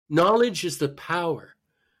Knowledge is the power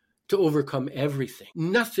to overcome everything.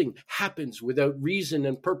 Nothing happens without reason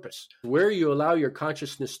and purpose. Where you allow your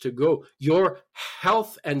consciousness to go, your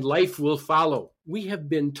health and life will follow. We have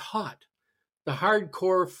been taught. The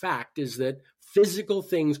hardcore fact is that physical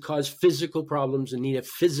things cause physical problems and need a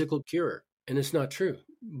physical cure. And it's not true.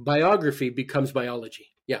 Biography becomes biology.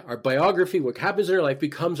 Yeah, our biography, what happens in our life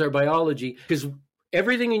becomes our biology, because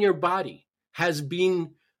everything in your body has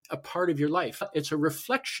been a part of your life. It's a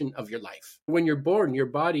reflection of your life. When you're born, your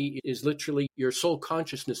body is literally your soul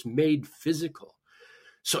consciousness made physical.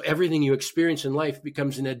 So everything you experience in life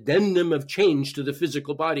becomes an addendum of change to the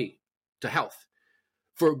physical body, to health,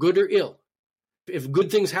 for good or ill. If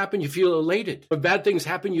good things happen, you feel elated. If bad things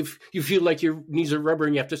happen, you feel like your knees are rubber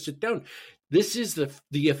and you have to sit down. This is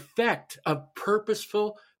the effect of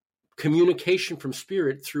purposeful communication from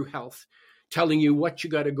spirit through health, telling you what you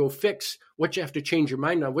got to go fix, what you have to change your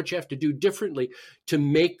mind on, what you have to do differently to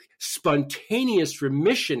make spontaneous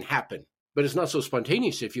remission happen. But it's not so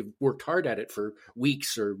spontaneous if you've worked hard at it for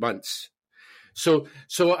weeks or months. So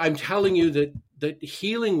I'm telling you that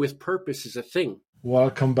healing with purpose is a thing.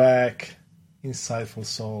 Welcome back, insightful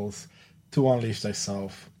souls, to Unleash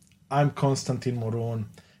Thyself. I'm Konstantin Morun,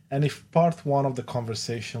 and if part one of the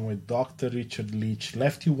conversation with Dr. Richard Leach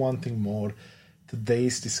left you wanting more,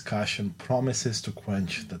 today's discussion promises to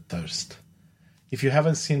quench the thirst. If you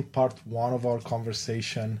haven't seen part one of our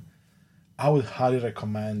conversation, I would highly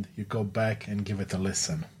recommend you go back and give it a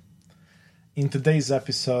listen. In today's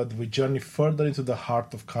episode, we journey further into the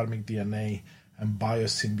heart of karmic DNA and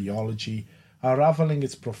biosymbiogy, unraveling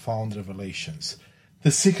its profound revelations.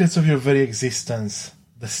 The secrets of your very existence,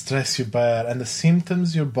 the stress you bear, and the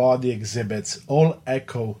symptoms your body exhibits all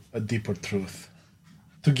echo a deeper truth.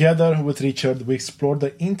 Together with Richard, we explore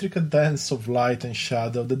the intricate dance of light and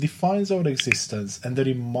shadow that defines our existence and the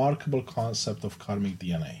remarkable concept of karmic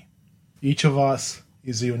DNA. Each of us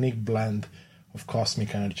is a unique blend of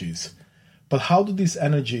cosmic energies. But how do these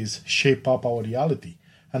energies shape up our reality?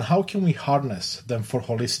 And how can we harness them for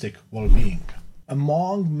holistic well-being?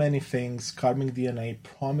 Among many things, karmic DNA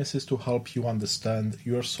promises to help you understand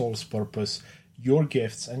your soul's purpose, your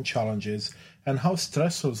gifts and challenges, and how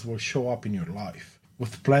stressors will show up in your life.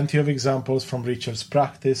 With plenty of examples from Richard's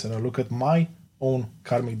practice and a look at my own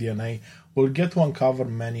karmic DNA, we'll get to uncover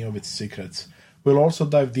many of its secrets. We'll also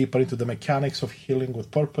dive deeper into the mechanics of healing with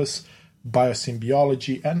purpose,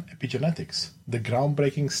 biosymbiogy, and epigenetics, the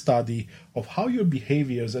groundbreaking study of how your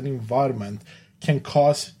behaviors and environment can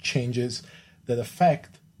cause changes that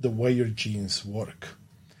affect the way your genes work.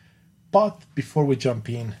 But before we jump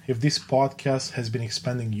in, if this podcast has been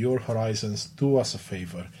expanding your horizons, do us a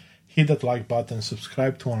favor. Hit that like button,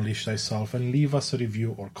 subscribe to Unleash Thyself, and leave us a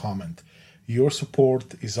review or comment. Your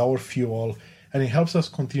support is our fuel, and it helps us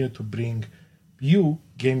continue to bring you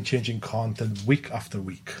game-changing content week after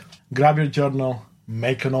week. Grab your journal,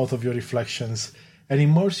 make a note of your reflections, and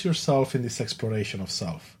immerse yourself in this exploration of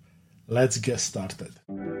self. Let's get started.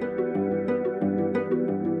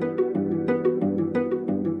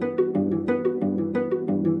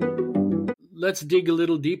 Let's dig a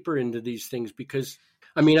little deeper into these things because,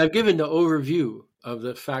 I've given the overview of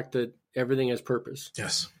the fact that everything has purpose.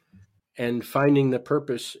 Yes. And finding the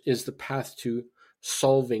purpose is the path to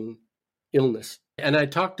solving illness. And I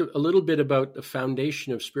talked a little bit about the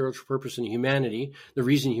foundation of spiritual purpose in humanity, the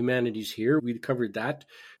reason humanity's here. We covered that.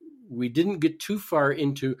 We didn't get too far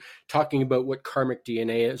into talking about what karmic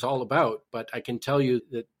DNA is all about, but I can tell you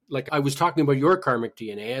that, like I was talking about your karmic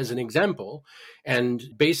DNA as an example, and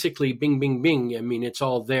basically bing, bing, bing. It's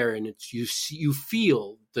all there, and it's you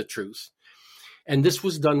feel the truth. And this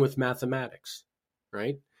was done with mathematics,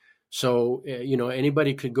 right? So,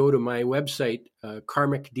 anybody could go to my website,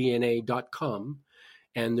 karmicdna.com,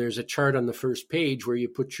 and there's a chart on the first page where you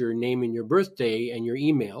put your name and your birthday and your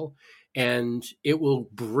email, and it will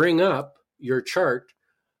bring up your chart,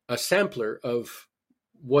 a sampler of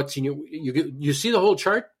what's in you see the whole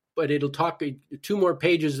chart, but it'll talk 2 more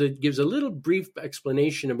pages that gives a little brief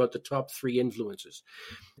explanation about the top 3 influences.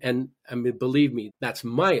 And believe me, that's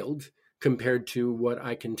mild compared to what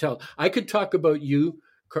I can tell. I could talk about you,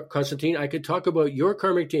 Konstantin. I could talk about your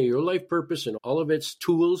karmic DNA, your life purpose, and all of its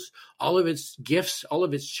tools, all of its gifts, all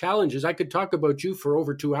of its challenges. I could talk about you for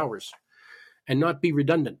over 2 hours and not be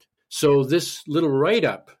redundant. So this little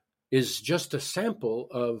write-up is just a sample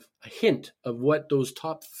of a hint of what those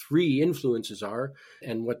top 3 influences are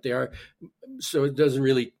and what they are. So it doesn't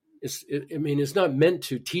really, it's not meant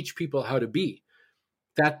to teach people how to be.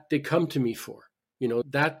 That they come to me for,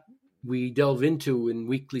 that we delve into in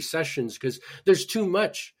weekly sessions because there's too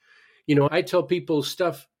much. I tell people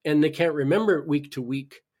stuff and they can't remember it week to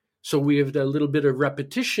week. So we have a little bit of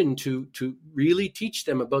repetition to really teach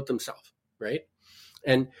them about themselves, right?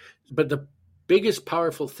 But the biggest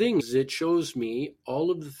powerful thing is it shows me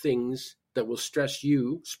all of the things that will stress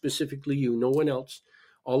you, specifically you, no one else,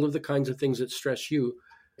 all of the kinds of things that stress you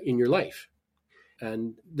in your life.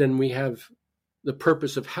 And then we have the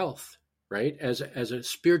purpose of health, right? As a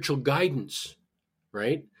spiritual guidance,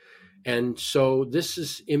 right? And so this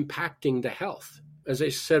is impacting the health. As I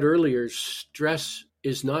said earlier, stress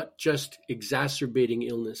is not just exacerbating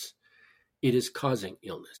illness, it is causing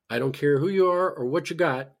illness. I don't care who you are or what you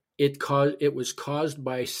got, it was caused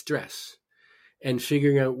by stress. And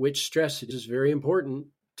figuring out which stress is very important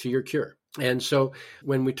to your cure. And so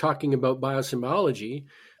when we're talking about biosymbology,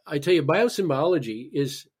 I tell you, biosymbology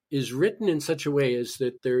is written in such a way as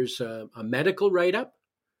that there's a medical write-up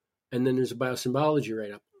and then there's a biosymbology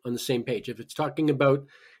write-up on the same page. If it's talking about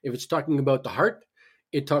the heart,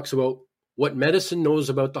 it talks about what medicine knows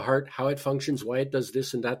about the heart, how it functions, why it does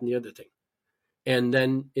this and that and the other thing. And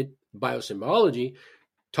then biosymbology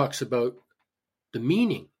talks about the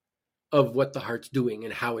meaning of what the heart's doing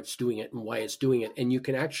and how it's doing it and why it's doing it. And you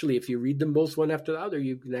can actually, if you read them both one after the other,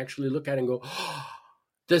 you can actually look at it and go, oh,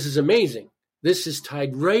 this is amazing. This is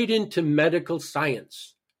tied right into medical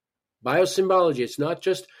science. Biosymbology, it's not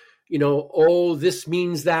just, oh, this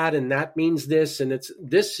means that and that means this. And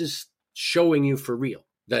this is showing you for real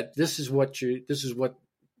that this is what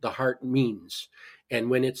the heart means. And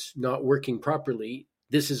when it's not working properly,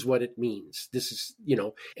 this is what it means. This is,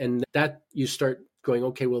 and that you start going,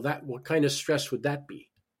 okay, well, what kind of stress would that be?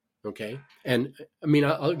 Okay. And I mean,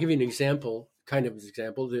 I'll give you an example,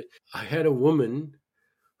 that I had a woman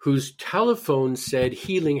whose telephone said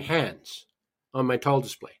healing hands on my tall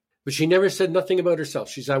display, but she never said nothing about herself.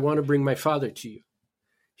 She said, I want to bring my father to you.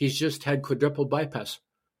 He's just had quadruple bypass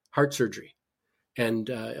heart surgery and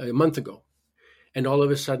a month ago. And all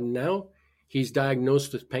of a sudden now he's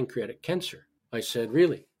diagnosed with pancreatic cancer. I said,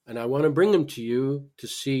 really? And I want to bring him to you to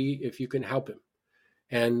see if you can help him.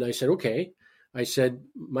 And I said, okay. I said,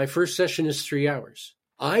 my first session is 3 hours.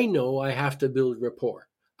 I know I have to build rapport.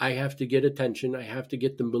 I have to get attention. I have to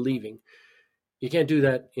get them believing. You can't do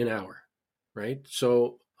that in an hour, right?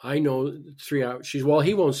 So I know 3 hours. She's, well,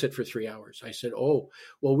 he won't sit for 3 hours. I said, oh,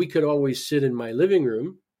 well, we could always sit in my living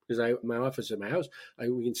room because my office at my house.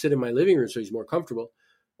 We can sit in my living room so he's more comfortable.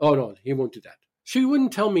 Oh, no, he won't do that. She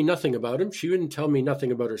wouldn't tell me nothing about him. She wouldn't tell me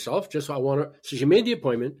nothing about herself. So she made the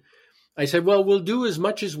appointment. I said, well, we'll do as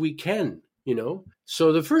much as we can,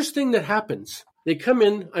 So the first thing that happens, they come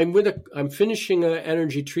in, I'm finishing an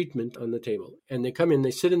energy treatment on the table, and they come in,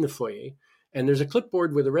 they sit in the foyer, and there's a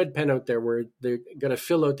clipboard with a red pen out there where they're going to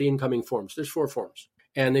fill out the incoming forms. There's 4 forms.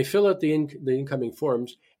 And they fill out the incoming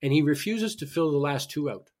forms, and he refuses to fill the last 2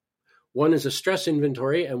 out. One is a stress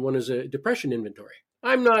inventory, and one is a depression inventory.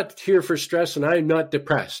 I'm not here for stress, and I'm not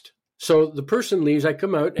depressed. So the person leaves, I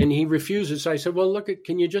come out, and he refuses. So I said, well, look,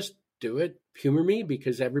 can you just do it? Humor me,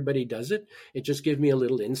 because everybody does it. It just gives me a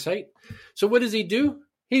little insight. So what does he do?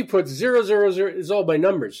 He puts 0, 0, 0. It's all by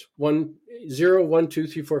numbers. 1, 0, 1, 2,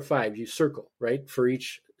 3, 4, 5. You circle, right, for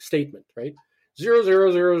each statement, right? 0,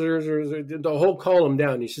 0, 0, 0, 0, 0, the whole column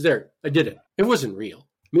down. He says, there, I did it. It wasn't real.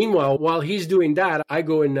 Meanwhile, while he's doing that, I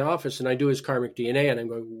go in the office and I do his karmic DNA, and I'm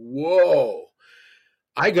going, whoa,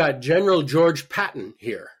 I got General George Patton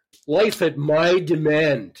here. Life at my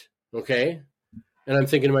demand, okay? And I'm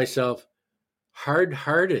thinking to myself,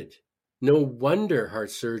 hard-hearted. No wonder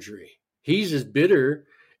heart surgery. He's as bitter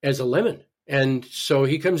as a lemon. And so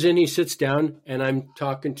he comes in, he sits down, and I'm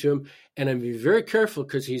talking to him, and I'm being very careful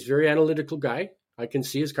because he's a very analytical guy. I can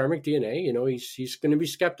see his karmic DNA. He's going to be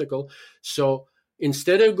skeptical. So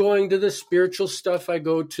instead of going to the spiritual stuff, I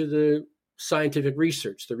go to the scientific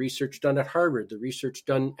research, the research done at Harvard, the research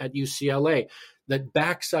done at UCLA that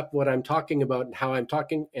backs up what I'm talking about and how I'm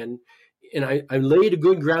talking. And I laid a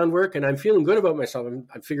good groundwork, and I'm feeling good about myself.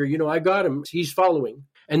 I figure, I got him. He's following.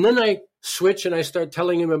 And then I switch and I start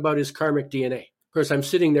telling him about his karmic DNA. Of course, I'm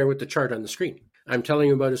sitting there with the chart on the screen. I'm telling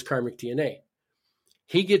him about his karmic DNA.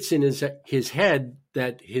 He gets in his head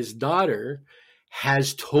that his daughter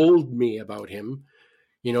has told me about him,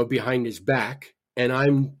 behind his back, and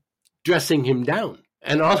I'm dressing him down.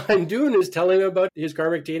 And all I'm doing is telling him about his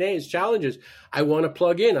karmic DNA, his challenges. I want to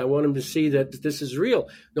plug in. I want him to see that this is real.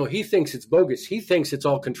 No, he thinks it's bogus. He thinks it's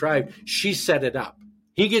all contrived. She set it up.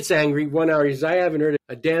 He gets angry 1 hour. He says, I haven't heard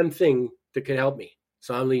a damn thing that could help me,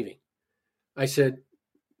 so I'm leaving. I said,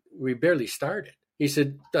 we barely started. He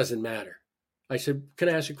said, doesn't matter. I said, can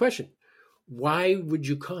I ask you a question? Why would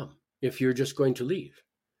you come if you're just going to leave?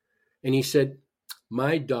 And he said,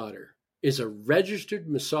 my daughter is a registered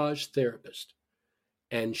massage therapist.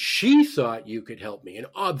 And she thought you could help me. And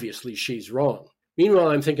obviously she's wrong. Meanwhile,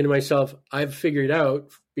 I'm thinking to myself, I've figured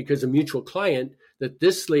out, because a mutual client, that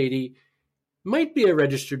this lady might be a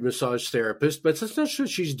registered massage therapist, but that's not what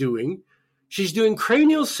she's doing. She's doing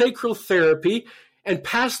cranial sacral therapy and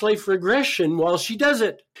past life regression while she does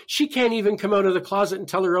it. She can't even come out of the closet and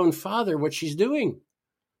tell her own father what she's doing.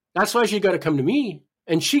 That's why she got to come to me.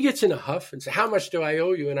 And she gets in a huff and says, how much do I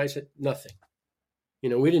owe you? And I said, nothing.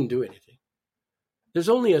 We didn't do anything. There's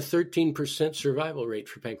only a 13% survival rate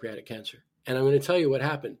for pancreatic cancer. And I'm going to tell you what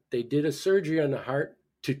happened. They did a surgery on the heart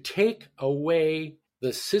to take away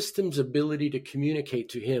the system's ability to communicate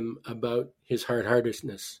to him about his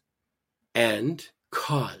hard-heartedness, and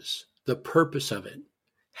cause the purpose of it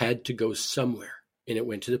had to go somewhere, and it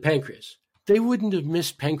went to the pancreas. They wouldn't have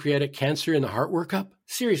missed pancreatic cancer in the heart workup?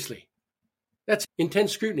 Seriously. That's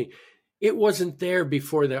intense scrutiny. It wasn't there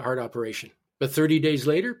before the heart operation. But 30 days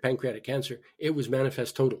later, pancreatic cancer, it was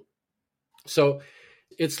manifest total. So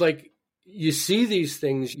it's like you see these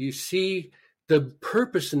things, you see the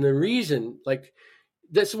purpose and the reason. Like,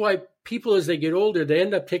 that's why people, as they get older, they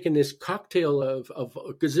end up taking this cocktail of a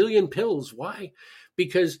gazillion pills. Why?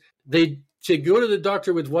 Because they go to the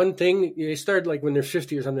doctor with one thing. They start like when they're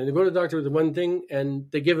 50 or something. They go to the doctor with one thing and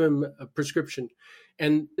they give them a prescription.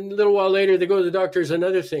 And a little while later, they go to the doctor with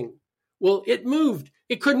another thing. Well, it moved.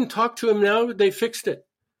 It couldn't talk to him now. They fixed it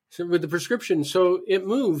with the prescription. So it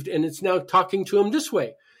moved, and it's now talking to him this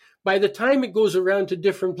way. By the time it goes around to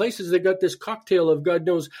different places, they got this cocktail of God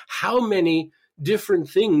knows how many different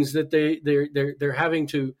things that they're having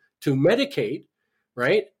to medicate,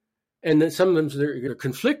 right? And then some of them they're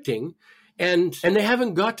conflicting, and they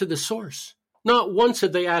haven't got to the source. Not once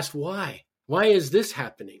have they asked why. Why is this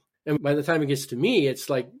happening? And by the time it gets to me, it's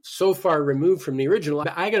like so far removed from the original.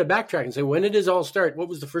 I got to backtrack and say, when did this all start? What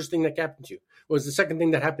was the first thing that happened to you? What was the second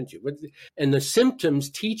thing that happened to you? And the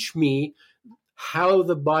symptoms teach me how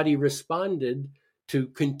the body responded to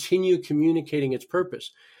continue communicating its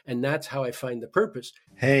purpose. And that's how I find the purpose.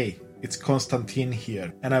 Hey, it's Konstantin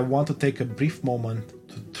here, and I want to take a brief moment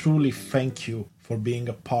to truly thank you for being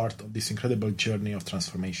a part of this incredible journey of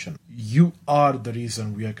transformation. You are the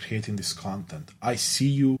reason we are creating this content. I see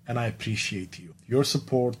you and I appreciate you. Your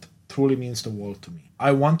support truly means the world to me.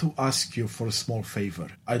 I want to ask you for a small favor.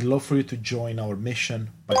 I'd love for you to join our mission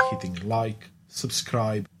by hitting like,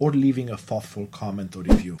 subscribe, or leaving a thoughtful comment or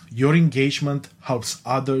review. Your engagement helps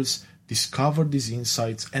others discover these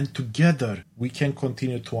insights, and together we can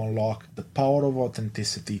continue to unlock the power of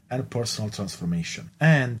authenticity and personal transformation.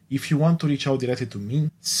 And if you want to reach out directly to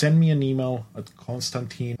me, send me an email at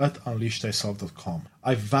konstantin@unleashthyself.com.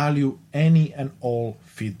 I value any and all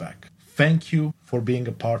feedback. Thank you for being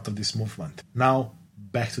a part of this movement. Now,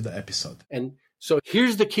 back to the episode. And so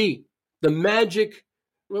here's the key. The magic,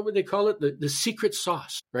 what would they call it? The secret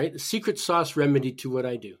sauce, right? The secret sauce remedy to what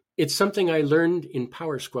I do. It's something I learned in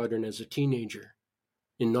Power Squadron as a teenager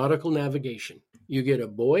in nautical navigation. You get a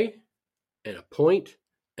buoy and a point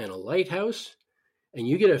and a lighthouse, and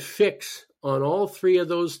you get a fix on all three of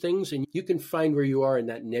those things, and you can find where you are in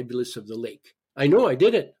that nebulous of the lake. I know I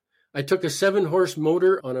did it. I took a 7-horse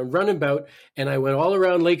motor on a runabout, and I went all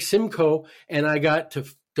around Lake Simcoe, and I got to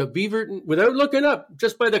Beaverton, without looking up,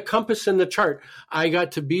 just by the compass and the chart, I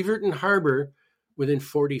got to Beaverton Harbor within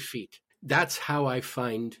 40 feet. That's how I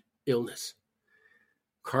find illness.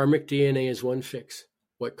 Karmic DNA is one fix.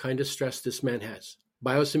 What kind of stress this man has.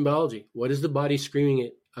 Biosymbology. What is the body screaming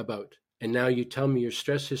it about? And now you tell me your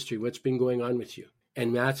stress history, what's been going on with you.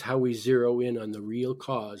 And that's how we zero in on the real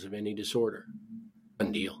cause of any disorder.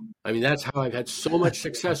 Done deal. I mean, that's how I've had so much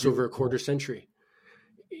success over a quarter century.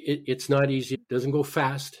 It's not easy. It doesn't go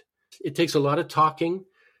fast. It takes a lot of talking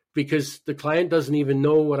because the client doesn't even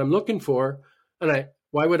know what I'm looking for. And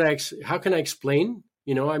how can I explain?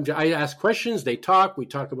 I ask questions, they talk, we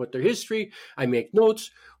talk about their history, I make notes,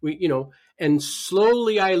 and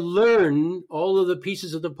slowly I learn all of the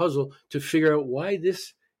pieces of the puzzle to figure out why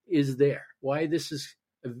this is there, why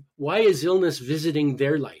is illness visiting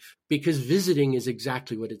their life? Because visiting is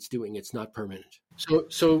exactly what it's doing. It's not permanent.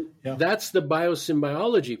 So yeah. That's the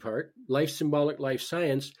biosymbology part, life symbolic, life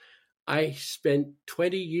science. I spent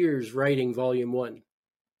 20 years writing volume 1.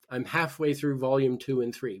 I'm halfway through volume 2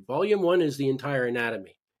 and 3. Volume 1 is the entire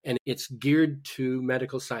anatomy, and it's geared to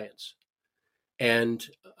medical science. And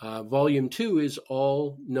volume 2 is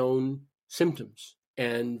all known symptoms,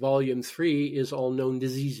 and volume 3 is all known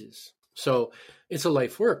diseases. So it's a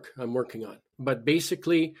life work I'm working on. But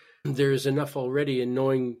basically, there's enough already in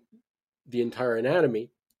knowing the entire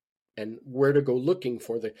anatomy and where to go looking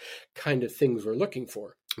for the kind of things we're looking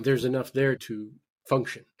for. There's enough there to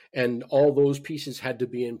function. And all those pieces had to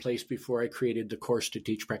be in place before I created the course to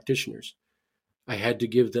teach practitioners. I had to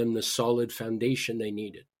give them the solid foundation they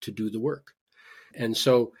needed to do the work. And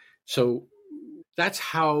so that's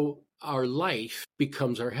how our life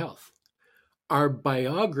becomes our health. Our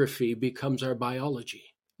biography becomes our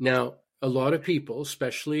biology. Now, a lot of people,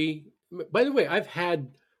 especially, by the way, I've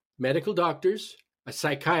had medical doctors, a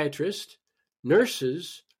psychiatrist,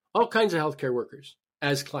 nurses, all kinds of healthcare workers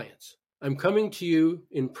as clients. I'm coming to you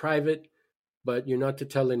in private, but you're not to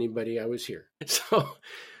tell anybody I was here.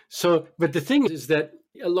 But the thing is that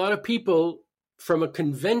a lot of people, from a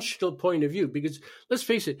conventional point of view, because let's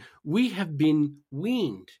face it, we have been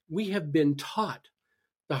weaned, we have been taught.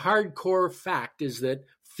 The hardcore fact is that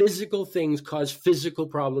physical things cause physical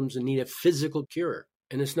problems and need a physical cure.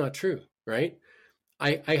 And it's not true, right?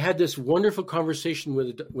 I had this wonderful conversation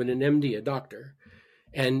with an MD, a doctor,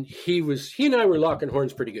 and he and I were locking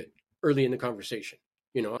horns pretty good early in the conversation.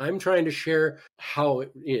 You know, I'm trying to share how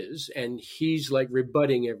it is, and he's like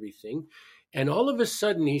rebutting everything. And all of a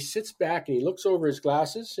sudden he sits back and he looks over his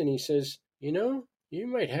glasses and he says, you know, you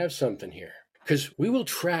might have something here, because we will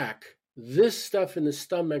track this stuff in the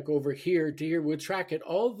stomach over here to here. We'll track it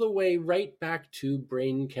all the way right back to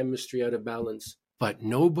brain chemistry out of balance. But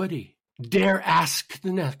nobody dare ask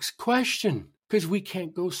the next question, because we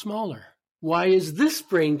can't go smaller. Why is this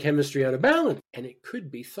brain chemistry out of balance? And it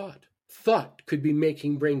could be thought. Thought could be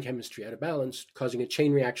making brain chemistry out of balance, causing a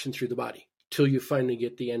chain reaction through the body till you finally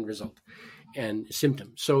get the end result and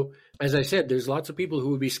symptoms. So, as I said, there's lots of people who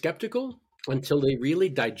would be skeptical until they really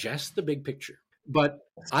digest the big picture. But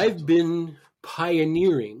I've been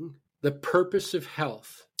pioneering the purpose of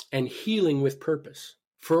health and healing with purpose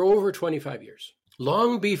for over 25 years,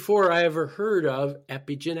 long before I ever heard of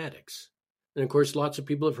epigenetics. And of course, lots of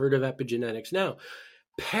people have heard of epigenetics now.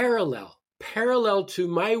 Parallel to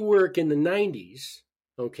my work in the 90s,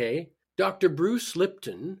 okay, Dr. Bruce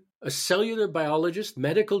Lipton, a cellular biologist,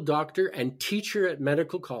 medical doctor, and teacher at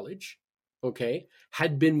medical college, okay,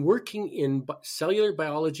 had been working in cellular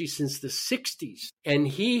biology since the 60s. And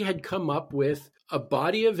he had come up with a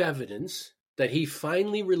body of evidence that he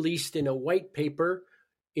finally released in a white paper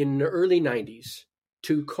in the early 90s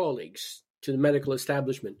to colleagues, to the medical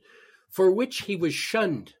establishment, for which he was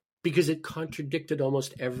shunned because it contradicted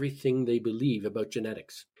almost everything they believe about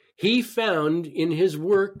genetics. He found in his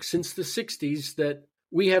work since the 60s that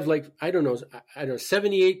we have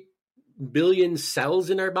 78 billion cells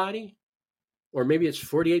in our body, or maybe it's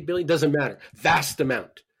 48 billion, doesn't matter, vast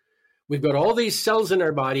amount. We've got all these cells in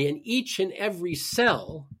our body, and each and every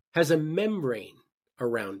cell has a membrane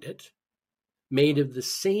around it made of the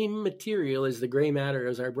same material as the gray matter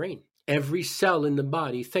as our brain. Every cell in the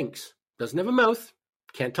body thinks, doesn't have a mouth,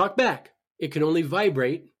 can't talk back. It can only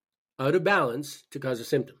vibrate out of balance to cause a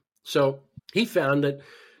symptom. So he found that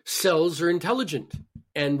cells are intelligent.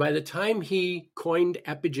 And by the time he coined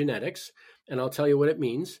epigenetics, and I'll tell you what it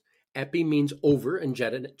means, epi means over and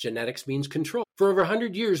genetics means control. For over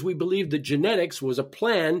 100 years, we believed that genetics was a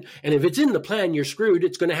plan, and if it's in the plan, you're screwed,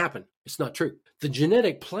 it's going to happen. It's not true. The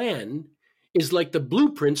genetic plan is like the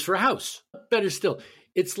blueprints for a house. Better still,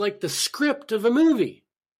 it's like the script of a movie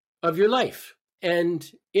of your life,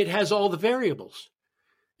 and it has all the variables.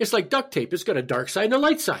 It's like duct tape. It's got a dark side and a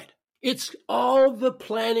light side. It's all the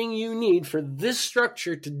planning you need for this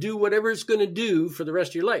structure to do whatever it's going to do for the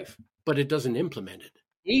rest of your life, but it doesn't implement it.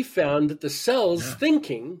 He found that the cells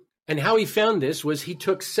thinking, and how he found this was he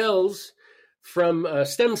took cells from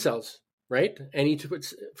stem cells, right? And he took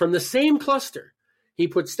from the same cluster. He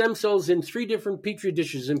put stem cells in 3 different petri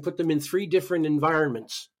dishes and put them in 3 different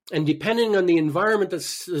environments. And depending on the environment that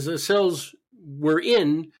the cells were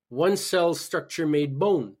in, one cell structure made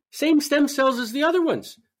bone. Same stem cells as the other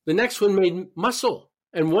ones. The next one made muscle,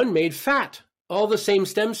 and one made fat. All the same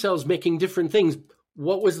stem cells making different things.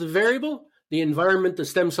 What was the variable? The environment the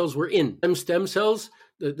stem cells were in. Them stem cells,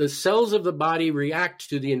 the cells of the body react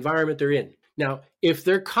to the environment they're in. Now, if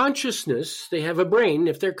their consciousness, they have a brain,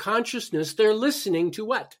 if their consciousness, they're listening to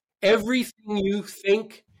what? Everything you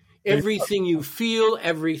think, everything you feel,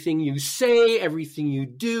 everything you say, everything you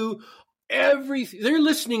do, everything. They're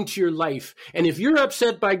listening to your life. And if you're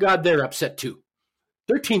upset by God, they're upset too.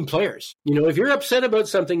 They're team players. You know, if you're upset about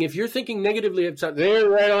something, if you're thinking negatively about, they're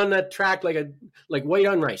right on that track like white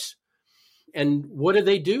on rice. And what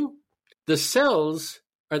do? The cells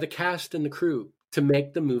are the cast and the crew to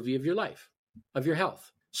make the movie of your life, of your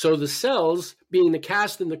health. So the cells, being the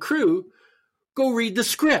cast and the crew, go read the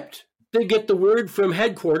script. They get the word from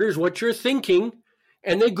headquarters, what you're thinking,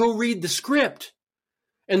 and they go read the script.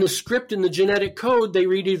 And the script in the genetic code, they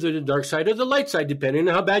read either the dark side or the light side, depending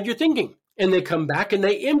on how bad you're thinking. And they come back and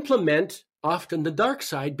they implement often the dark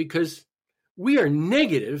side because we are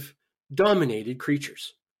negative dominated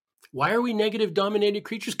creatures. Why are we negative dominated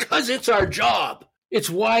creatures? Because it's our job. It's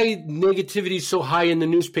why negativity is so high in the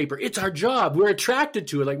newspaper. It's our job. We're attracted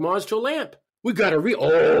to it like moths to a lamp. We've got to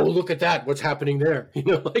oh, look at that. What's happening there?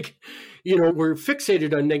 We're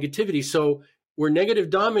fixated on negativity. So we're negative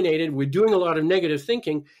dominated. We're doing a lot of negative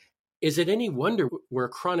thinking. Is it any wonder we're a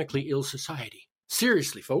chronically ill society?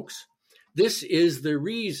 Seriously, folks, this is the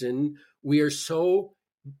reason we are so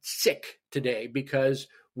sick today, because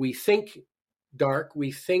we think dark,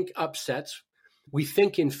 we think upsets, we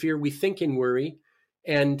think in fear, we think in worry,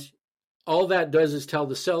 and all that does is tell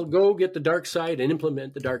the cell, go get the dark side and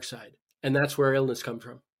implement the dark side. And that's where illness comes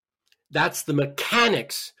from. That's the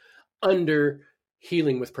mechanics under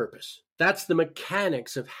healing with purpose. That's the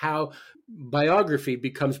mechanics of how biography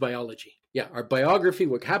becomes biology. Yeah, our biography,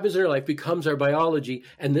 what happens in our life, becomes our biology,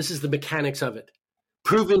 and this is the mechanics of it,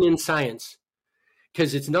 proven in science.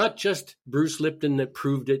 Because it's not just Bruce Lipton that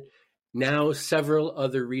proved it. Now, several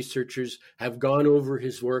other researchers have gone over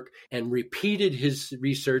his work and repeated his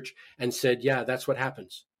research and said, yeah, that's what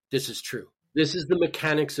happens. This is true. This is the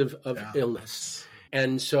mechanics of illness.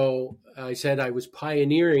 And so I said I was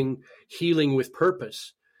pioneering healing with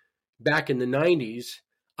purpose back in the 90s.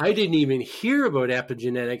 I didn't even hear about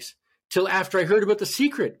epigenetics till after I heard about The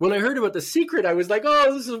Secret. When I heard about The Secret, I was like,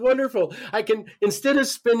 oh, this is wonderful. I can, instead of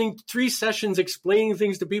spending 3 sessions explaining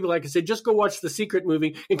things to people, I can say, just go watch The Secret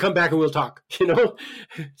movie and come back and we'll talk,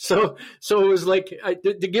 So it was like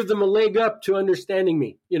to give them a leg up to understanding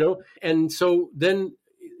me, And so then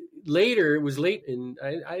later, it was late in,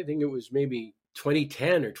 I think it was maybe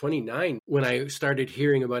 2010 or 2009 when I started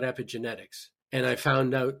hearing about epigenetics. And I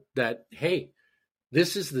found out that, hey,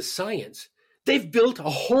 this is the science. They've built a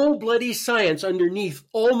whole bloody science underneath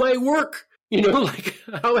all my work. Like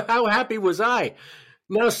how happy was I?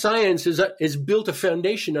 Now science is built a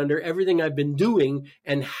foundation under everything I've been doing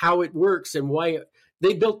and how it works and why.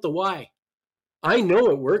 They built the why. I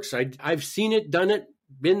know it works. I've seen it, done it,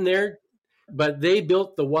 been there, but they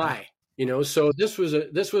built the why. So this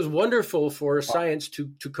was wonderful for science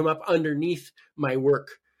to come up underneath my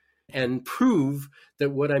work and prove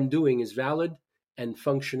that what I'm doing is valid and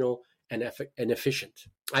functional and efficient.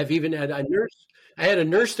 I've even had a nurse. I had a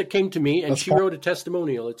nurse that came to me and she wrote a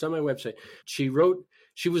testimonial. It's on my website. She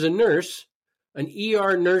was a nurse, an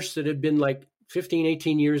ER nurse that had been like 15,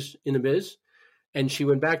 18 years in the biz. And she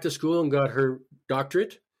went back to school and got her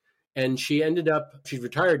doctorate. And she's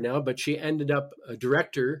retired now, but she ended up a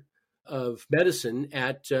director of medicine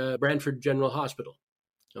at Brantford General Hospital.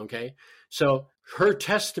 Okay. So her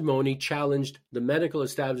testimony challenged the medical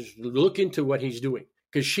establishment to look into what he's doing,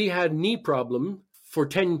 because she had knee problem for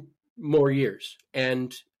 10 more years.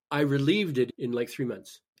 And I relieved it in like 3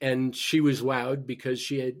 months. And she was wowed because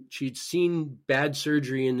she'd seen bad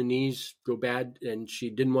surgery in the knees go bad, and she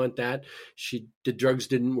didn't want that. The drugs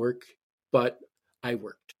didn't work, but I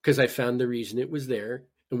worked because I found the reason it was there,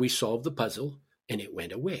 and we solved the puzzle, and it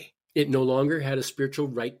went away. It no longer had a spiritual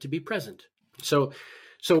right to be present. So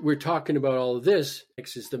we're talking about all of this.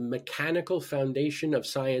 This is the mechanical foundation of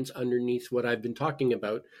science underneath what I've been talking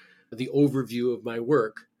about, the overview of my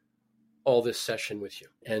work, all this session with you.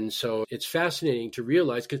 And so it's fascinating to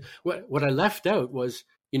realize, because what I left out was,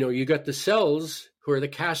 you got the cells who are the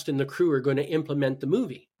cast and the crew are going to implement the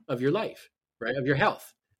movie of your life, right? Of your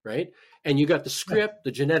health, right? And you got the script,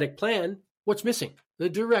 the genetic plan. What's missing? The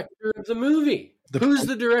director of the movie. Who's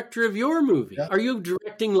the director of your movie? Yeah. Are you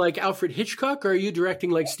directing like Alfred Hitchcock, or are you directing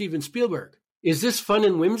like Steven Spielberg? Is this fun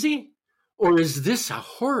and whimsy, or is this a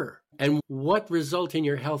horror? And what result in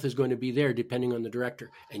your health is going to be there depending on the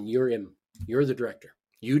director. And you're him. You're the director.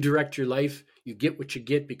 You direct your life. You get what you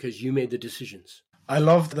get because you made the decisions. I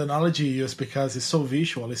love the analogy you use because it's so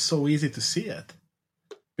visual. It's so easy to see it.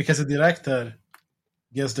 Because the director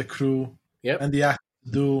gets the crew and the actor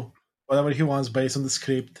do whatever he wants based on the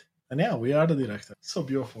script. And yeah, we are the director. So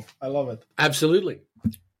beautiful. I love it. Absolutely.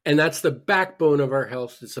 And that's the backbone of our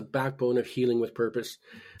health. It's the backbone of healing with purpose.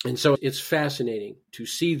 And so it's fascinating to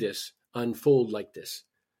see this unfold like this,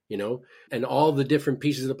 and all the different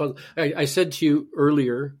pieces of the puzzle. I said to you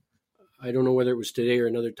earlier, I don't know whether it was today or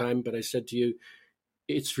another time, but I said to you,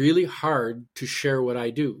 it's really hard to share what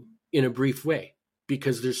I do in a brief way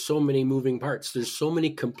because there's so many moving parts. There's so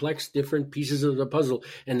many complex, different pieces of the puzzle,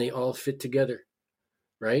 and they all fit together,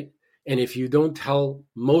 right? And if you don't tell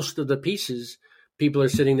most of the pieces, people are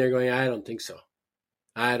sitting there going, I don't think so.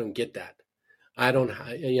 I don't get that. I don't,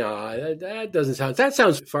 that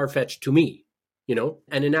sounds far-fetched to me,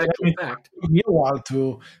 and in actual fact. It took me a while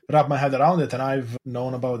to wrap my head around it, and I've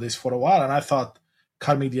known about this for a while, and I thought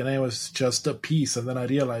karmic DNA was just a piece. And then I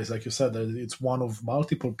realized, like you said, that it's one of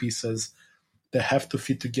multiple pieces that have to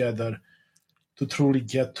fit together to truly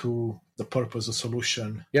get to the purpose, the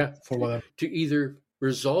solution for whatever. To either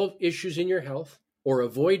resolve issues in your health or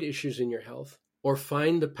avoid issues in your health or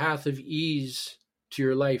find the path of ease to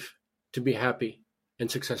your life to be happy and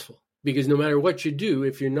successful. Because no matter what you do,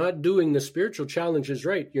 if you're not doing the spiritual challenges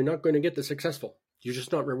right, you're not going to get the successful. You're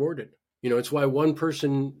just not rewarded. It's why one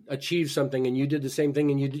person achieved something and you did the same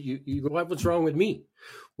thing and you go, what's wrong with me?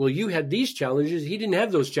 Well, you had these challenges. He didn't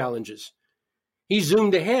have those challenges. He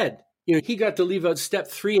zoomed ahead. He got to leave out step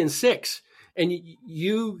 3 and 6. And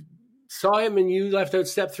you saw him and you left out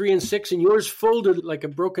step 3 and 6 and yours folded like a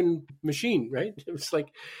broken machine, right? It was like,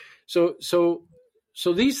 so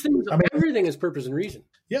these things, everything is purpose and reason.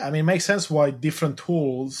 Yeah, it makes sense why different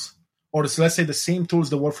tools, or let's say the same tools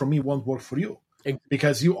that work for me won't work for you.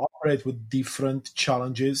 Because you operate with different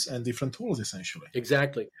challenges and different tools, essentially.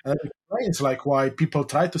 Exactly. And that explains why people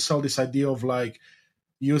try to sell this idea of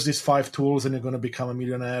use these 5 tools and you're going to become a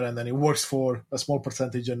millionaire, and then it works for a small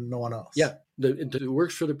percentage and no one else. Yeah, it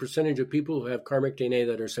works for the percentage of people who have karmic DNA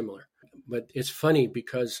that are similar. But it's funny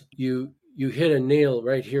because you hit a nail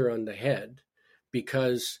right here on the head,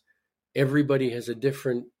 because everybody has a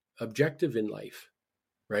different objective in life,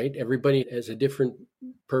 right? Everybody has a different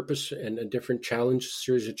purpose and a different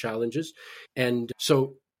series of challenges. And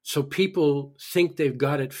so people think they've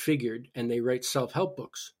got it figured and they write self-help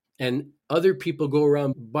books. And other people go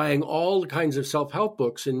around buying all kinds of self-help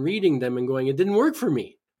books and reading them and going, it didn't work for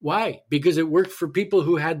me. Why? Because it worked for people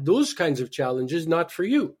who had those kinds of challenges, not for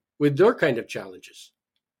you with their kind of challenges,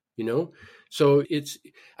 So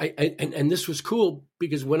and this was cool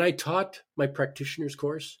because when I taught my practitioner's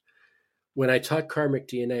course, when I taught karmic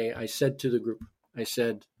DNA, I said to the group,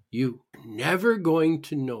 you're never going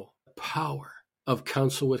to know the power of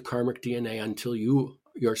counsel with karmic DNA until you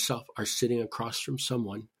yourself are sitting across from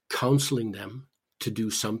someone counseling them to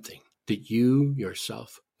do something that you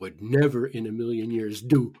yourself would never in a million years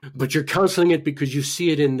do. But you're counseling it because you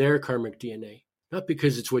see it in their karmic DNA, not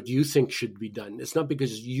because it's what you think should be done. It's not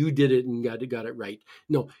because you did it and got it right.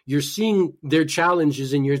 No, you're seeing their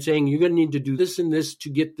challenges and you're saying you're going to need to do this and this to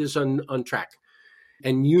get this on track.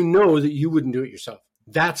 And you know that you wouldn't do it yourself.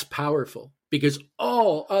 That's powerful because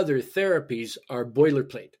all other therapies are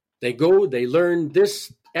boilerplate. They go, they learn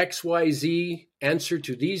this XYZ answer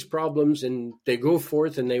to these problems, and they go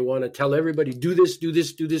forth and they want to tell everybody, do this, do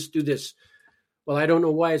this, do this, do this. Well, I don't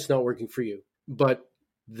know why it's not working for you, but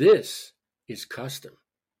this is custom.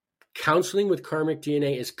 Counseling with karmic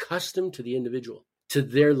DNA is custom to the individual, to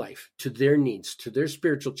their life, to their needs, to their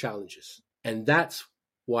spiritual challenges. And that's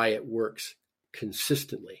why it works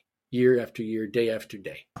consistently, year after year, day after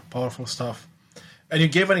day. Powerful stuff. And you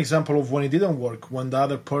gave an example of when it didn't work, when the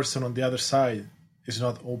other person on the other side is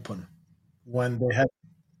not open, when they have,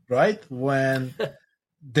 right? When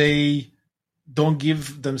they don't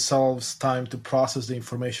give themselves time to process the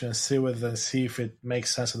information and sit with it and see if it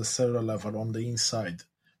makes sense at the cellular level on the inside.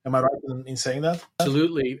 Am I right in saying that?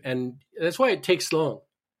 Absolutely. And that's why it takes long.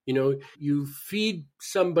 You feed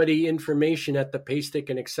somebody information at the pace they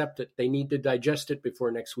can accept it. They need to digest it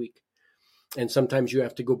before next week. And sometimes you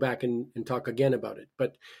have to go back and talk again about it.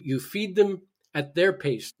 But you feed them at their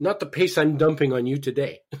pace, not the pace I'm dumping on you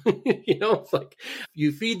today. It's like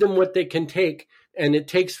you feed them what they can take, and it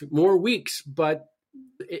takes more weeks, but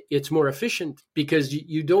it's more efficient because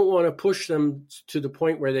you don't want to push them to the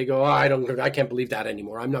point where they go, I can't believe that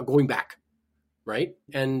anymore. I'm not going back. Right.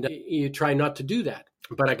 And you try not to do that.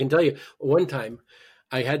 But I can tell you, one time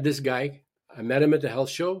I had this guy, I met him at the health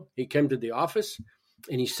show. He came to the office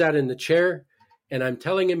and he sat in the chair, and I'm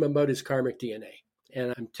telling him about his karmic DNA.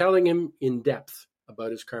 And I'm telling him in depth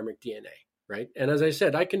about his karmic DNA, right? And as I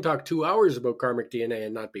said, I can talk 2 hours about karmic DNA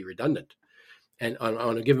and not be redundant and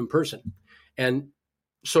on a given person. And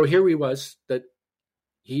so here he was that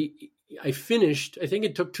I finished, I think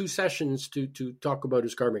it took 2 sessions to talk about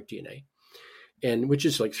his karmic DNA, and which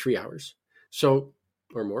is like 3 hours, so,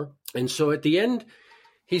 or more. And so at the end,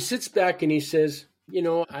 he sits back and he says,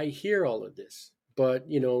 I hear all of this, but,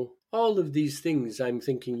 all of these things, I'm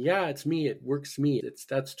thinking, yeah, it's me. It works me.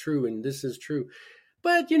 That's true. And this is true.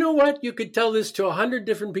 But you know what? You could tell this to 100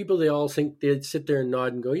 different people. They all think they'd sit there and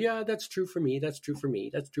nod and go, yeah, that's true for me. That's true for me.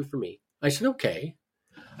 That's true for me. I said, okay.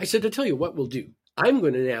 I said, to tell you what we'll do. I'm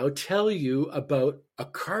going to now tell you about a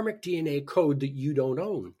karmic DNA code that you don't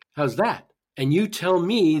own. How's that? And you tell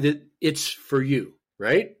me that it's for you,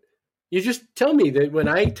 right? You just tell me that when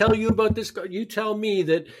I tell you about this, you tell me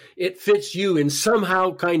that it fits you in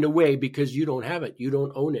somehow kind of way because you don't have it. You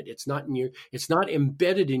don't own it. It's not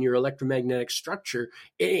embedded in your electromagnetic structure.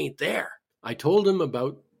 It ain't there. I told him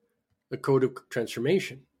about the code of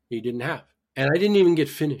transformation he didn't have. And I didn't even get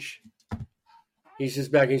finished. He says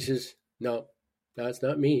back, he says, no, that's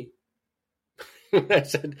not me. I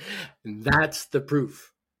said, that's the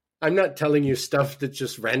proof. I'm not telling you stuff that's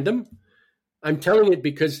just random. I'm telling it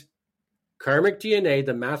because karmic DNA,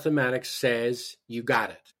 the mathematics says you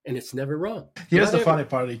got it. And it's never wrong. Here's the funny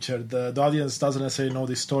part, Richard. The audience doesn't necessarily know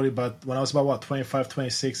this story, but when I was about 25,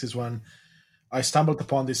 26 is when I stumbled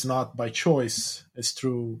upon this, not by choice. It's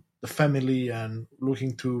through the family and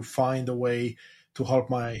looking to find a way to help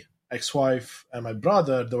my ex-wife and my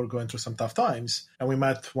brother. They were going through some tough times. And we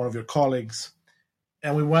met one of your colleagues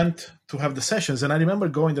and we went to have the sessions. And I remember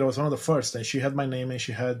going there, I was one of the first, and she had my name and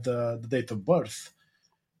she had the date of birth.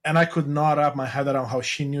 And I could not wrap my head around how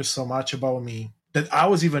she knew so much about me that I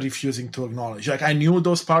was even refusing to acknowledge. Like, I knew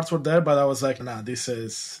those parts were there, but I was like, nah, this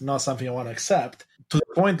is not something I want to accept. To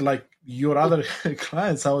the point, like your other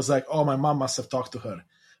clients, I was like, oh, my mom must have talked to her.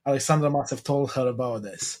 Alexandra must have told her about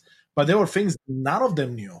this. But there were things none of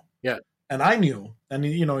them knew. Yeah. And I knew. And,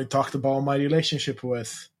 you know, he talked about my relationship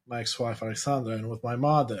with my ex-wife, Alexandra, and with my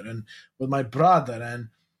mother and with my brother. And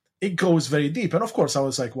it goes very deep. And of course, I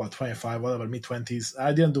was like, 25, whatever, mid-20s.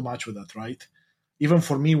 I didn't do much with that, right? Even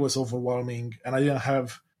for me, it was overwhelming. And I didn't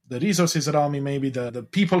have the resources around me, maybe the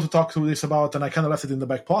people to talk to this about. And I kind of left it in the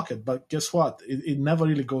back pocket. But guess what? It never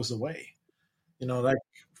really goes away. You know, like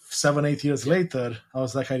 7, 8 years later, I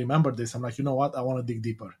was like, I remember this. I'm like, you know what? I want to dig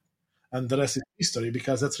deeper. And the rest is history,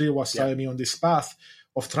 because that's really what started me on this path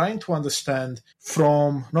of trying to understand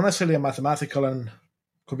from not necessarily a mathematical and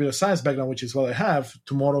computer science background, which is what I have,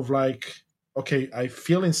 to more of like, okay, I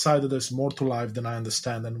feel inside that there's more to life than I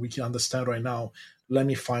understand, and we can understand right now. Let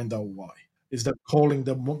me find out why. Is that calling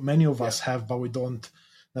that many of us have, but we don't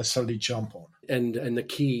necessarily jump on. And the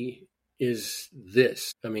key is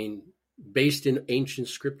this. I mean, based in ancient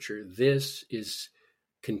scripture, this is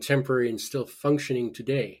contemporary and still functioning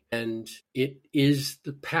today. And it is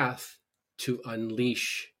the path to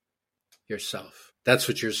unleash yourself. That's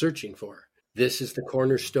what you're searching for. This is the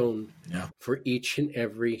cornerstone for each and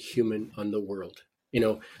every human on the world. You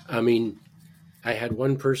know, I mean, I had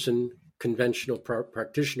one person, conventional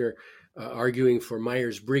practitioner, arguing for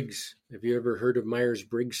Myers-Briggs. Have you ever heard of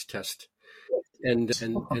Myers-Briggs test? And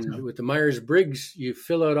with the Myers-Briggs, you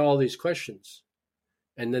fill out all these questions,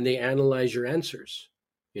 and then they analyze your answers,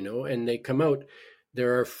 you know, and they come out.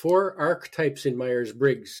 There are 4 archetypes in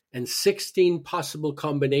Myers-Briggs and 16 possible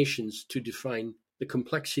combinations to define the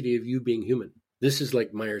complexity of you being human. This is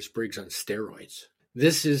like Myers-Briggs on steroids.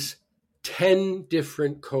 This is 10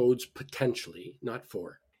 different codes potentially, not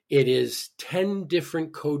 4. It is 10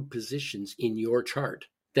 different code positions in your chart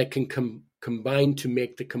that can combine to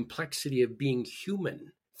make the complexity of being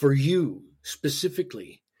human for you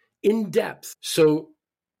specifically in depth. So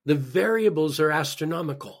the variables are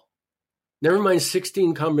astronomical. Never mind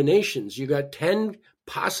 16 combinations. You got 10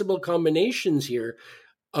 possible combinations here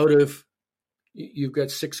out of, you've got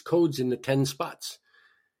 6 codes in the 10 spots,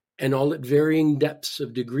 and all at varying depths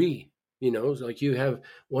of degree. You know, like you have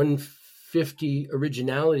 150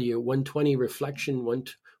 originality or 120 reflection,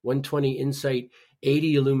 120 insight,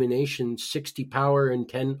 80 illumination, 60 power, and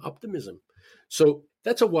 10 optimism. So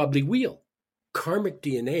that's a wobbly wheel. Karmic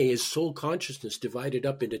DNA is soul consciousness divided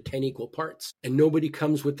up into 10 equal parts, and nobody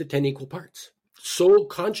comes with the 10 equal parts. Soul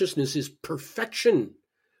consciousness is perfection,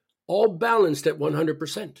 all balanced at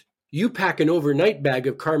 100%. You pack an overnight bag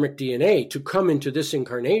of karmic DNA to come into this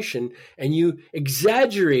incarnation, and you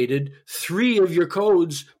exaggerated 3 of your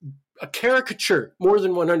codes, a caricature, more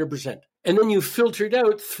than 100%. And then you filtered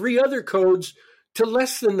out 3 other codes to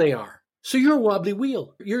less than they are. So you're a wobbly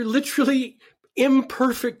wheel. You're literally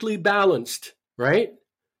imperfectly balanced, right?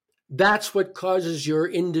 That's what causes your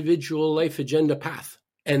individual life agenda path.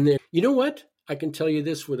 And then, you know what? I can tell you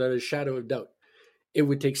this without a shadow of doubt. It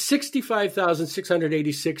would take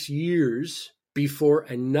 65,686 years before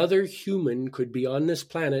another human could be on this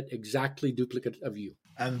planet exactly duplicate of you.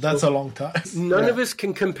 And that's a long time. None of us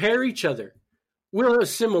can compare each other. We'll have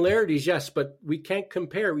similarities, yes, but we can't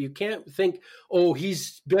compare. You can't think, oh,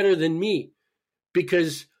 he's better than me,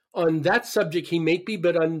 because on that subject he may be,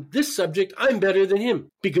 but on this subject I'm better than him,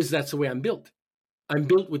 because that's the way I'm built. I'm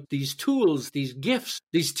built with these tools, these gifts,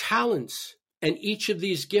 these talents, and each of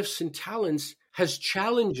these gifts and talents has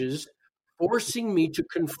challenges forcing me to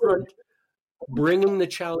confront bringing the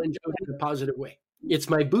challenge out in a positive way. It's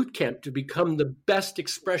my boot camp to become the best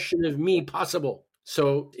expression of me possible.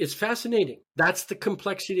 So it's fascinating. That's the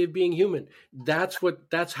complexity of being human. That's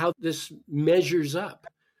how this measures up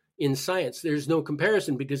in science. There's no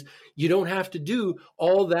comparison because you don't have to do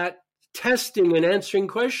all that testing and answering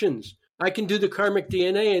questions. I can do the karmic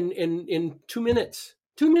DNA in 2 minutes.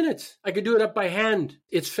 2 minutes. I could do it up by hand.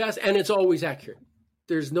 It's fast and it's always accurate.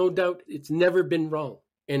 There's no doubt it's never been wrong.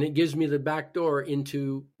 And it gives me the back door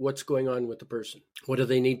into what's going on with the person. What do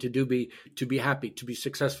they need to do to be happy, to be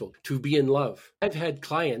successful, to be in love? I've had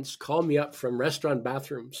clients call me up from restaurant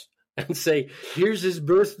bathrooms and say, here's his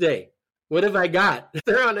birthday. What have I got?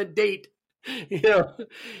 They're on a date.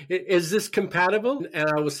 Is this compatible? And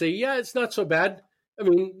I will say, yeah, it's not so bad. I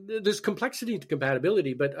mean, there's complexity to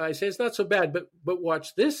compatibility, but I say it's not so bad. But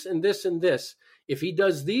watch this and this and this. If he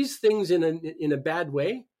does these things in a bad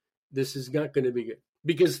way, this is not going to be good.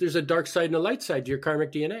 Because there's a dark side and a light side to your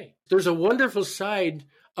karmic DNA. There's a wonderful side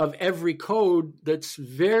of every code that's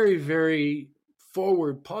very, very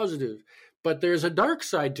forward, positive. But there's a dark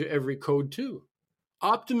side to every code too.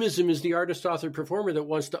 Optimism is the artist, author, performer that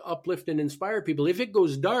wants to uplift and inspire people. If it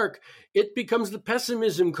goes dark, it becomes the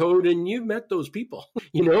pessimism code, and you've met those people.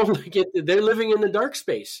 They're living in the dark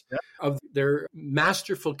space of their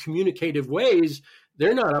masterful communicative ways.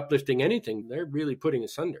 They're not uplifting anything. They're really putting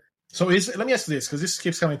us under. So let me ask you this, because this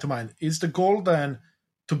keeps coming to mind. Is the goal then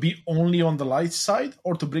to be only on the light side,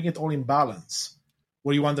 or to bring it all in balance,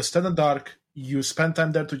 where you understand the dark, you spend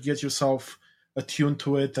time there to get yourself attuned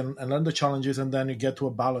to it and learn the challenges, and then you get to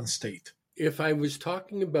a balanced state? If I was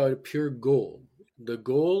talking about a pure goal, the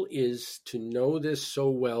goal is to know this so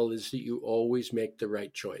well is that you always make the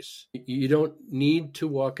right choice. You don't need to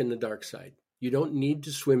walk in the dark side. You don't need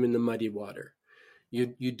to swim in the muddy water.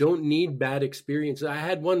 You don't need bad experiences. I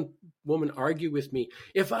had one woman argue with me,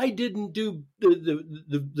 if I didn't do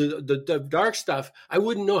the dark stuff, I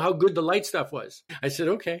wouldn't know how good the light stuff was. I said,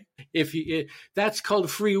 okay, that's called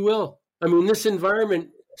free will. I mean, this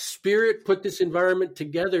environment, Spirit put this environment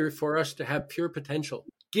together for us to have pure potential.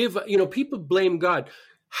 People blame God.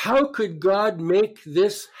 How could God make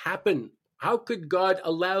this happen? How could God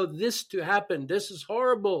allow this to happen? This is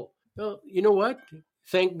horrible. Well, you know what?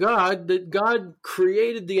 Thank God that God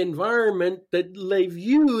created the environment that gave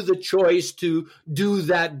you the choice to do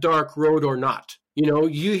that dark road or not.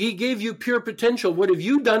 He gave you pure potential. What have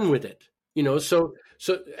you done with it?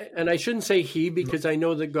 So, and I shouldn't say he, because I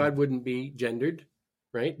know that God wouldn't be gendered,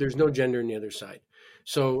 right? There's no gender on the other side.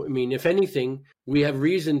 So, I mean, if anything, we have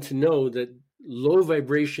reason to know that low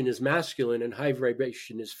vibration is masculine and high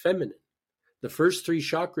vibration is feminine. The first three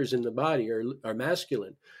chakras in the body are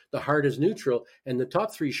masculine. The heart is neutral, and the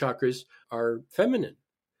top three chakras are feminine.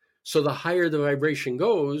 So the higher the vibration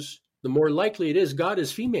goes, the more likely it is God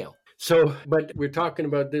is female. So, but we're talking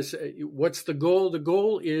about this. What's the goal? The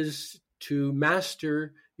goal is to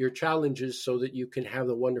master your challenges so that you can have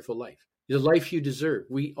a wonderful life, the life you deserve.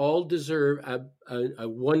 We all deserve a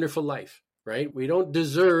wonderful life, right? We don't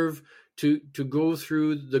deserve to go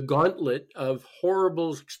through the gauntlet of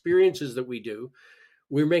horrible experiences that we do.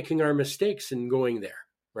 We're making our mistakes in going there,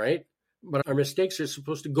 right? But our mistakes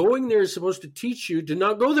are going there is supposed to teach you to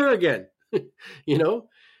not go there again.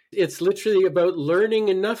 It's literally about learning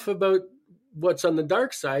enough about what's on the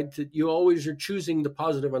dark side that you always are choosing the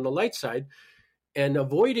positive on the light side and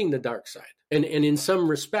avoiding the dark side. And in some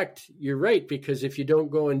respect, you're right, because if you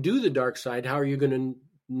don't go and do the dark side, how are you going to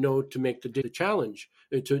know to make the challenge,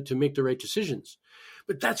 to make the right decisions?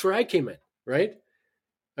 But that's where I came in, right?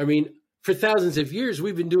 I mean, for thousands of years,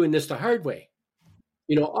 we've been doing this the hard way.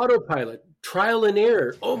 Autopilot, trial and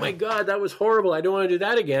error. Oh my God, that was horrible. I don't want to do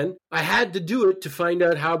that again. I had to do it to find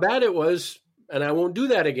out how bad it was, and I won't do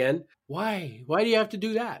that again. Why? Why do you have to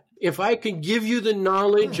do that? If I could give you the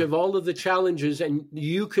knowledge of all of the challenges and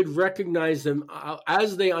you could recognize them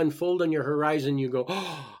as they unfold on your horizon, you go,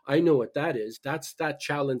 oh, I know what that is. That's that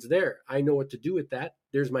challenge there. I know what to do with that.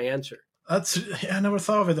 There's my answer. I never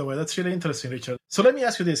thought of it that way. That's really interesting, Richard. So let me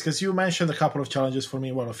ask you this, because you mentioned a couple of challenges for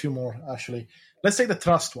me. Well, a few more, actually. Let's take the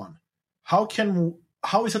trust one. How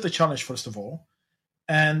is it a challenge, first of all?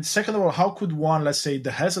 And second of all, how could one, let's say,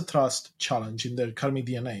 that has a trust challenge in their karmic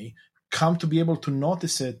DNA, come to be able to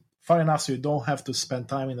notice it far enough so you don't have to spend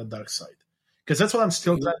time in the dark side? Because that's what I'm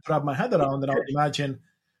still trying to wrap my head around, and I would imagine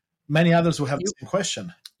many others will have the same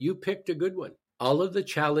question. You picked a good one. All of the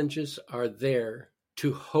challenges are there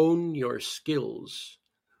to hone your skills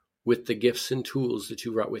with the gifts and tools that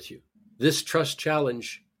you brought with you. This trust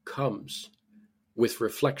challenge comes with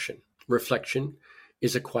reflection. Reflection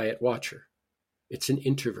is a quiet watcher. It's an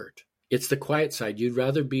introvert. It's the quiet side. You'd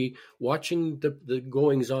rather be watching the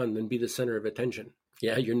goings on than be the center of attention.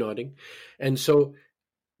 Yeah, you're nodding. And so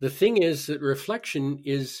the thing is that reflection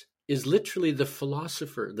is literally the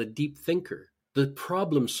philosopher, the deep thinker, the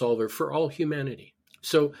problem solver for all humanity.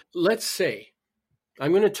 So let's say,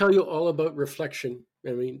 I'm going to tell you all about reflection.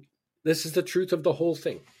 I mean, this is the truth of the whole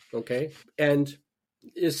thing, okay? And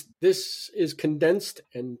This is condensed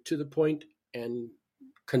and to the point and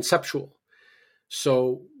conceptual.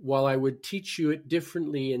 So while I would teach you it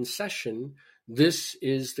differently in session, this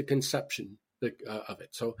is the conception of it.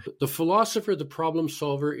 So the philosopher, the problem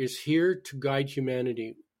solver, is here to guide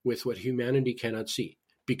humanity with what humanity cannot see,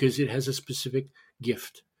 because it has a specific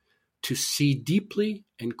gift to see deeply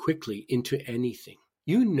and quickly into anything.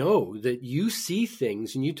 You know that you see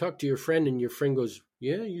things and you talk to your friend and your friend goes,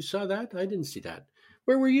 yeah, you saw that? I didn't see that.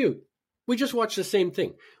 Where were you? We just watched the same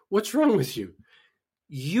thing. What's wrong with you?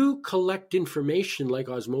 You collect information like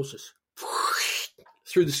osmosis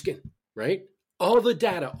through the skin, right? All the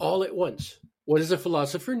data all at once. What does a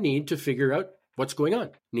philosopher need to figure out what's going on?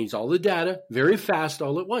 Needs all the data very fast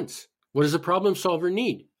all at once. What does a problem solver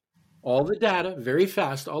need? All the data very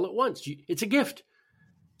fast all at once. It's a gift.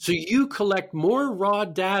 So you collect more raw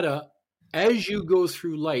data as you go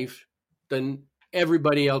through life than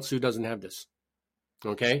everybody else who doesn't have this.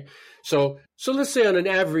 Okay? So let's say on an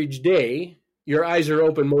average day, your eyes are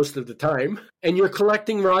open most of the time and you're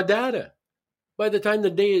collecting raw data. By the time the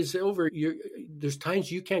day is over, there's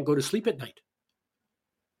times you can't go to sleep at night.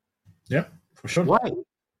 Yeah, for sure.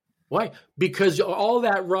 Why? Because all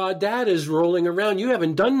that raw data is rolling around. You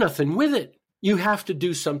haven't done nothing with it. You have to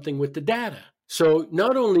do something with the data. So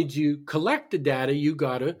not only do you collect the data, you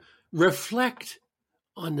got to reflect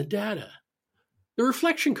on the data. The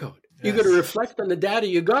reflection code. Yes. You got to reflect on the data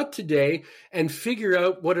you got today and figure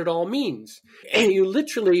out what it all means. And you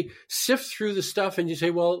literally sift through the stuff and you say,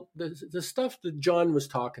 well, the stuff that John was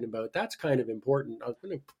talking about, that's kind of important. I'm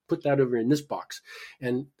going to put that over in this box.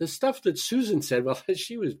 And the stuff that Susan said, well,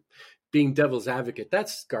 she was being devil's advocate.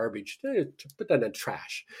 That's garbage. Put that in the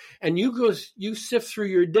trash. And you sift through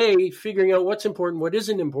your day, figuring out what's important, what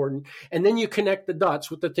isn't important. And then you connect the dots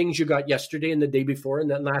with the things you got yesterday and the day before and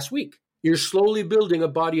then last week. You're slowly building a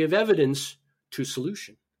body of evidence to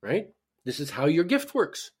solution, right? This is how your gift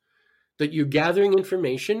works, that you're gathering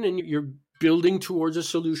information and you're building towards a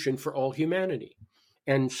solution for all humanity.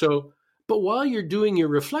 And so, but while you're doing your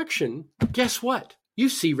reflection, guess what? You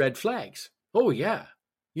see red flags. Oh, yeah.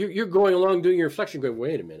 You're going along doing your reflection going,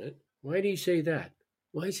 wait a minute. Why did he say that?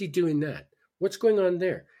 Why is he doing that? What's going on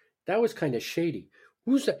there? That was kind of shady.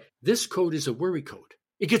 Who's that? This code is a worry code.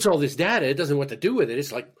 It gets all this data. It doesn't know what to do with it.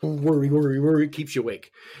 It's like worry, keeps you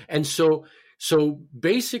awake. And so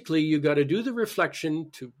basically you got to do the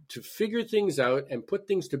reflection to figure things out and put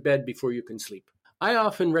things to bed before you can sleep. I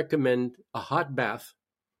often recommend a hot bath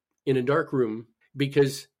in a dark room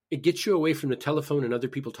because it gets you away from the telephone and other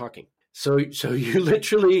people talking. So you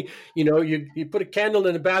literally, you put a candle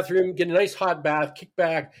in the bathroom, get a nice hot bath, kick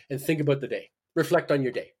back and think about the day. Reflect on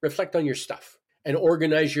your day. Reflect on your stuff. And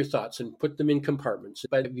organize your thoughts and put them in compartments.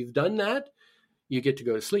 But if you've done that, you get to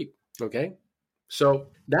go to sleep, okay? So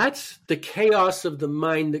that's the chaos of the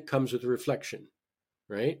mind that comes with reflection,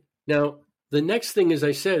 right? Now, the next thing, as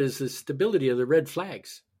I said, is the stability of the red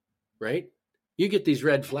flags, right? You get these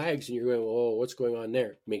red flags and you're going, oh, what's going on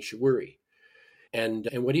there? It makes you worry. And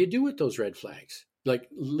what do you do with those red flags? Like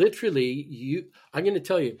literally, I'm going to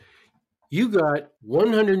tell you, you got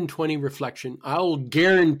 120 reflection. I'll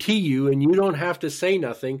guarantee you, and you don't have to say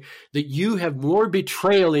nothing, that you have more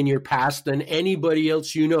betrayal in your past than anybody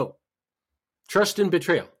else you know. Trust and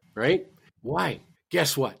betrayal, right? Why?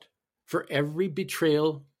 Guess what? For every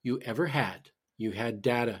betrayal you ever had, you had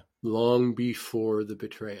data long before the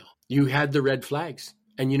betrayal. You had the red flags.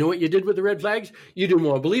 And you know what you did with the red flags? You didn't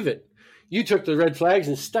want to believe it. You took the red flags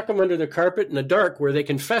and stuck them under the carpet in the dark where they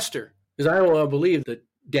can fester. Because I don't want to believe that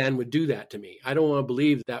Dan would do that to me. I don't want to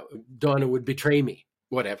believe that Donna would betray me,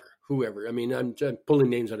 whatever, whoever. I mean, I'm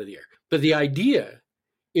pulling names out of the air. But the idea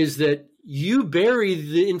is that you bury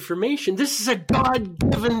the information. This is a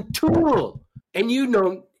God-given tool. And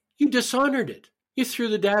you dishonored it. You threw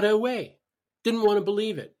the data away. Didn't want to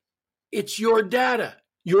believe it. It's your data.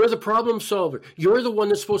 You're the problem solver. You're the one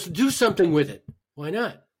that's supposed to do something with it. Why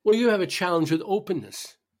not? Well, you have a challenge with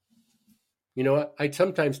openness. You know, I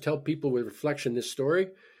sometimes tell people with reflection this story,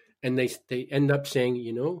 and they end up saying,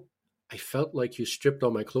 I felt like you stripped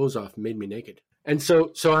all my clothes off and made me naked. And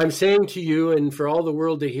so I'm saying to you and for all the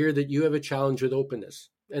world to hear that you have a challenge with openness.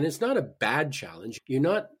 And it's not a bad challenge. You're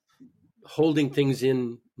not holding things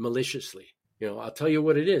in maliciously. I'll tell you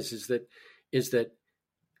what it is that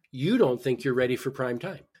you don't think you're ready for prime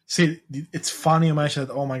time. See, it's funny you mentioned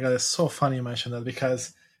that. Oh my God, it's so funny you mentioned that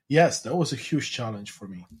because, yes, that was a huge challenge for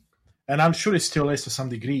me. And I'm sure it still is to some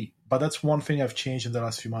degree, but that's one thing I've changed in the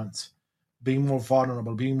last few months. Being more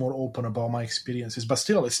vulnerable, being more open about my experiences, but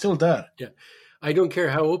still, it's still there. Yeah. I don't care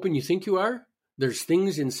how open you think you are. There's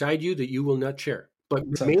things inside you that you will not share. But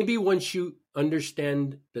maybe once you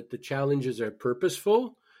understand that the challenges are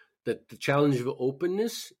purposeful, that the challenge of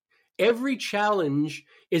openness, every challenge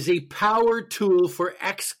is a power tool for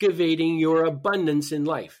excavating your abundance in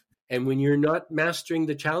life. And when you're not mastering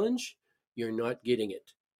the challenge, you're not getting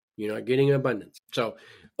it. You're not getting abundance. So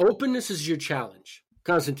openness is your challenge.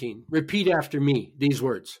 Constantine, repeat after me these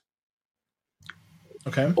words.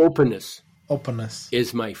 Okay. Openness. Openness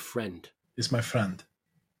is my friend. Is my friend.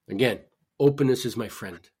 Again, openness is my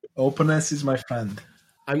friend. Openness is my friend.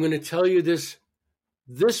 I'm going to tell you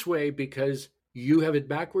this way because you have it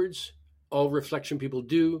backwards. All reflection people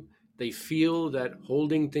do. They feel that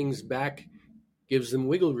holding things back gives them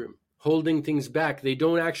wiggle room. Holding things back. They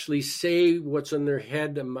don't actually say what's on their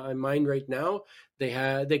head and mind right now.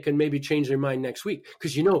 They can maybe change their mind next week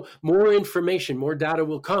because, more information, more data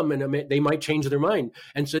will come and they might change their mind.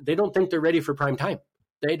 And so they don't think they're ready for prime time.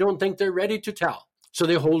 They don't think they're ready to tell. So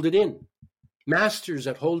they hold it in. Masters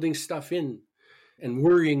at holding stuff in and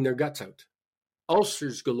worrying their guts out.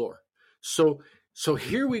 Ulcers galore. So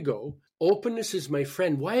here we go. Openness is my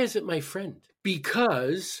friend. Why is it my friend?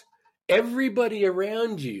 Because everybody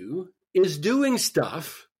around you is doing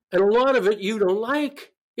stuff, and a lot of it you don't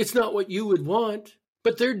like. It's not what you would want,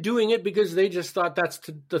 but they're doing it because they just thought that's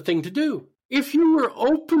the thing to do. If you were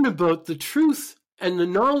open about the truth and the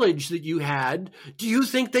knowledge that you had, do you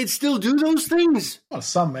think they'd still do those things? Well,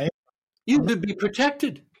 some may. You would be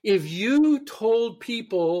protected. If you told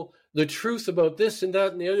people the truth about this and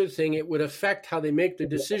that and the other thing, it would affect how they make their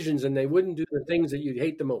decisions and they wouldn't do the things that you'd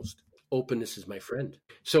hate the most. Openness is my friend.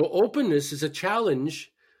 So openness is a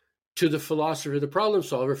challenge to the philosopher, the problem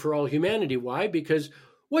solver for all humanity. Why? Because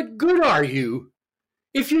what good are you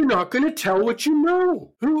if you're not going to tell what you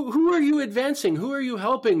know? Who are you advancing? Who are you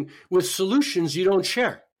helping with solutions you don't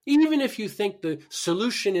share? Even if you think the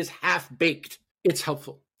solution is half-baked, it's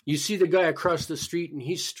helpful. You see the guy across the street and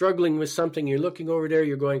he's struggling with something. You're looking over there.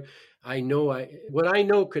 You're going, what I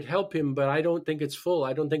know could help him, but I don't think it's full.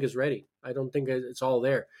 I don't think it's ready. I don't think it's all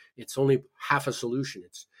there. It's only half a solution.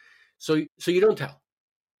 So you don't tell.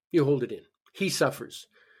 You hold it in. He suffers.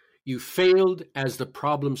 You failed as the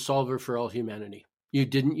problem solver for all humanity. You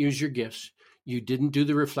didn't use your gifts. You didn't do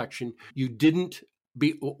the reflection. You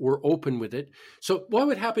were open with it. So what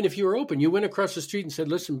would happen if you were open? You went across the street and said,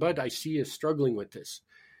 listen, bud, I see you struggling with this.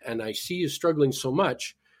 And I see you struggling so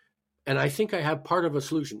much. And I think I have part of a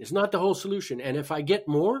solution. It's not the whole solution. And if I get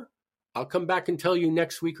more, I'll come back and tell you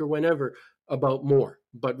next week or whenever about more.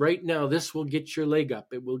 But right now, this will get your leg up.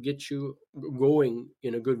 It will get you going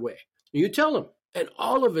in a good way. You tell him. And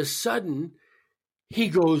all of a sudden, he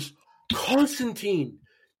goes, Constantine,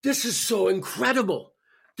 this is so incredible.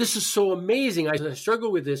 This is so amazing. I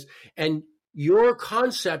struggle with this. And your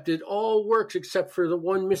concept, it all works except for the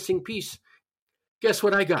one missing piece. Guess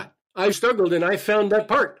what I got? I struggled and I found that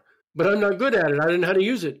part, but I'm not good at it. I don't know how to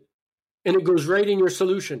use it. And it goes right in your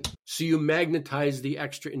solution. So you magnetize the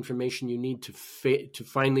extra information you need to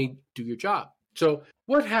finally do your job. So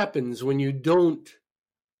what happens when you don't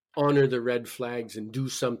honor the red flags and do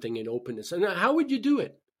something in openness? And how would you do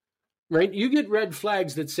it? Right? You get red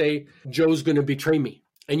flags that say, Joe's going to betray me.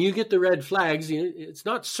 And you get the red flags. It's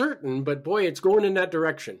not certain, but boy, it's going in that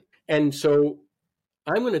direction. And so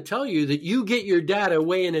I'm going to tell you that you get your data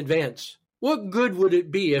way in advance. What good would it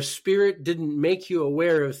be if Spirit didn't make you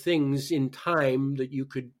aware of things in time that you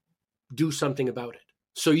could do something about it?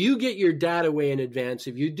 So you get your data way in advance.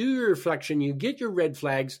 If you do your reflection, you get your red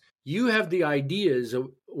flags, you have the ideas of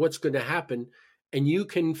what's going to happen, and you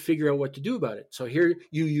can figure out what to do about it. So here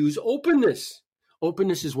you use openness.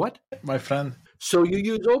 Openness is what? My friend. So you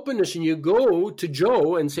use openness and you go to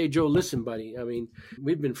Joe and say, Joe, listen, buddy, I mean,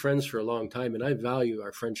 we've been friends for a long time and I value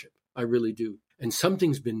our friendship. I really do. And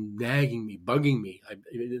something's been nagging me, bugging me.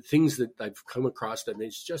 Things that I've come across that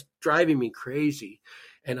it's just driving me crazy.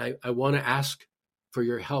 And I want to ask for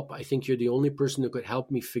your help. I think you're the only person that could help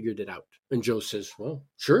me figure it out. And Joe says, well,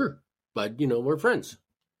 sure, but we're friends.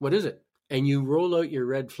 What is it? And you roll out your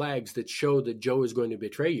red flags that show that Joe is going to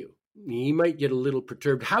betray you. He might get a little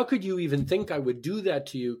perturbed. How could you even think I would do that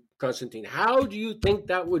to you, Constantine? How do you think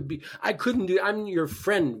that would be? I'm your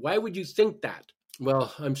friend. Why would you think that?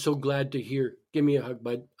 Well, I'm so glad to hear. Give me a hug,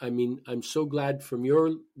 bud. I mean, I'm so glad from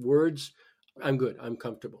your words. I'm good. I'm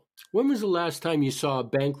comfortable. When was the last time you saw a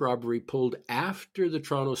bank robbery pulled after the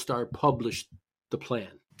Toronto Star published the plan?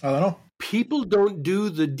 I don't know. People don't do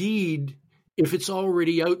the deed if it's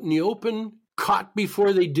already out in the open, caught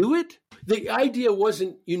before they do it. The idea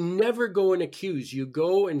wasn't, you never go and accuse. You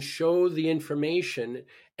go and show the information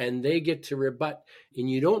and they get to rebut. And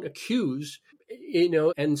you don't accuse,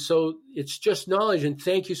 and so it's just knowledge. And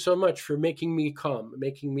thank you so much for making me calm,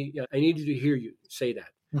 I needed to hear you say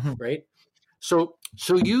that, right? So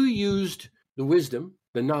you used the wisdom,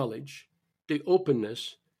 the knowledge, the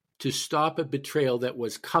openness to stop a betrayal that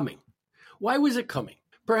was coming. Why was it coming?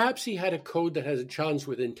 Perhaps he had a code that has a challenge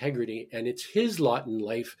with integrity, and it's his lot in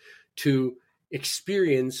life to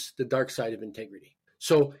experience the dark side of integrity.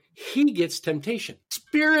 So he gets temptation.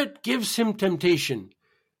 Spirit gives him temptation.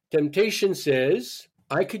 Temptation says,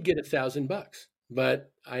 I could get $1,000,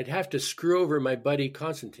 but I'd have to screw over my buddy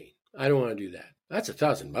Constantine. I don't want to do that. That's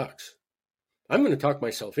 $1,000. I'm going to talk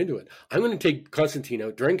myself into it. I'm going to take Constantine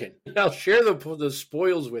out drinking. I'll share the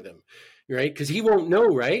spoils with him, right? Because he won't know,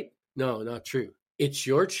 right? No, not true. It's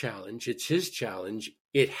your challenge. It's his challenge.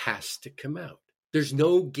 It has to come out. There's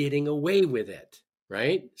no getting away with it,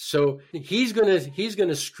 right? So he's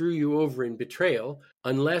gonna screw you over in betrayal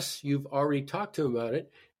unless you've already talked to him about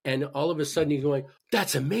it. And all of a sudden he's going,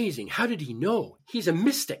 that's amazing. How did he know? He's a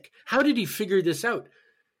mystic. How did he figure this out?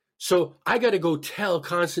 So I got to go tell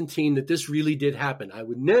Constantine that this really did happen. I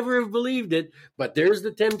would never have believed it, but there's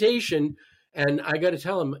the temptation. And I got to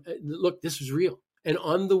tell him, look, this was real. And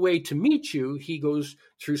on the way to meet you, he goes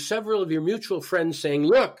through several of your mutual friends saying,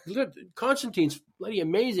 look, Constantine's bloody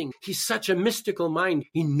amazing. He's such a mystical mind.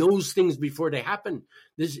 He knows things before they happen.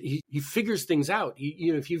 He figures things out.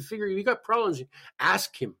 If you got problems,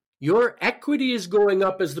 ask him. Your equity is going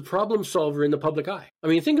up as the problem solver in the public eye. I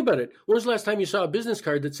mean, think about it. When was the last time you saw a business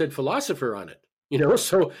card that said philosopher on it?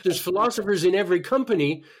 So there's philosophers in every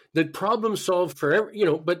company that problem solve for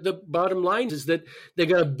but the bottom line is that they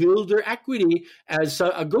got to build their equity as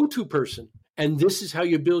a go-to person. And this is how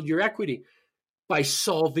you build your equity, by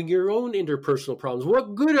solving your own interpersonal problems.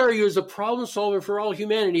 What good are you as a problem solver for all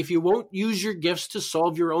humanity if you won't use your gifts to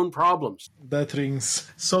solve your own problems? That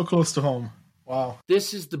rings so close to home. Wow.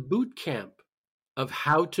 This is the boot camp of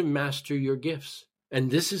how to master your gifts.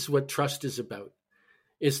 And this is what trust is about.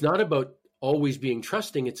 It's not about always being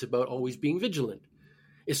trusting. It's about always being vigilant.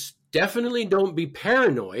 It's definitely don't be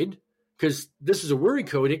paranoid, because this is a worry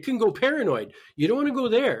code. It can go paranoid. You don't want to go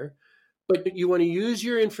there, but you want to use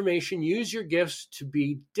your information, use your gifts to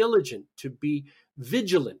be diligent, to be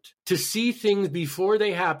vigilant, to see things before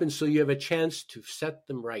they happen so you have a chance to set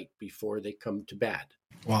them right before they come to bad.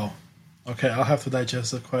 Wow. Okay, I'll have to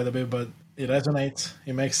digest it quite a bit, but it resonates.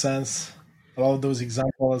 It makes sense. A lot of those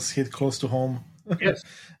examples hit close to home. Yes.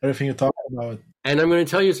 Everything you're talking about. And I'm going to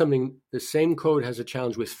tell you something. The same code has a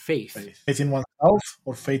challenge with faith. Faith in oneself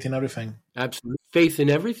or faith in everything? Absolutely. Faith in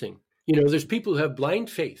everything. There's people who have blind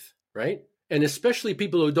faith, right? And especially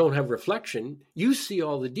people who don't have reflection. You see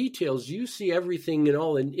all the details. You see everything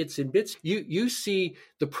in its in bits. You see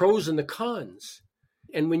the pros and the cons.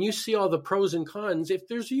 And when you see all the pros and cons, if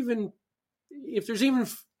there's even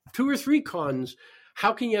 2 or 3 cons,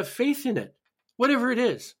 how can you have faith in it? Whatever it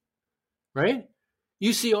is, right?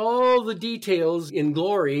 You see all the details in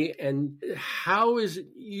glory, and how is it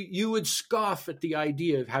you would scoff at the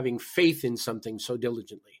idea of having faith in something so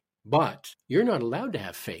diligently. But you're not allowed to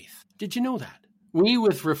have faith. Did you know that? We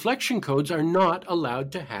with reflection codes are not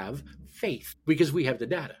allowed to have faith because we have the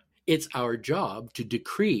data. It's our job to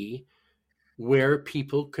decree where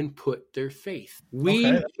people can put their faith.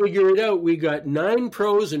 We figure it out. We got 9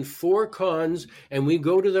 pros and 4 cons, and we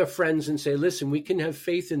go to their friends and say, listen, we can have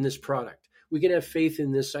faith in this product. We can have faith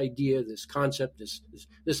in this idea, this concept,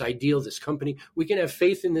 this ideal, this company. We can have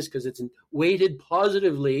faith in this because it's weighted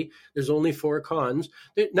positively. There's only 4 cons.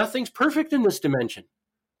 Nothing's perfect in this dimension.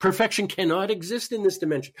 Perfection cannot exist in this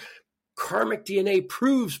dimension. Karmic DNA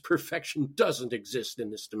proves perfection doesn't exist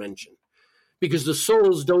in this dimension. Because the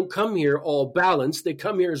souls don't come here all balanced. They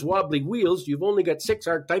come here as wobbly wheels. You've only got 6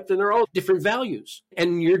 archetypes, and they're all different values.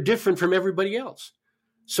 And you're different from everybody else.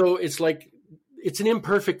 So it's like, it's an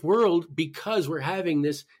imperfect world because we're having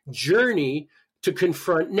this journey to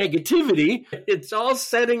confront negativity. It's all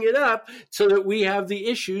setting it up so that we have the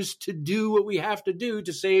issues to do what we have to do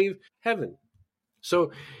to save heaven.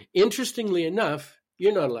 So interestingly enough,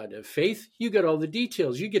 you're not allowed to have faith. You got all the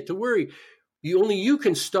details. You get to worry. You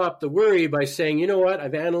can stop the worry by saying, you know what,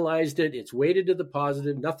 I've analyzed it. It's weighted to the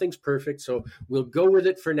positive. Nothing's perfect. So we'll go with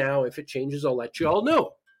it for now. If it changes, I'll let you all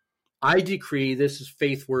know. I decree this is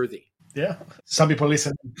faith worthy. Yeah. Some people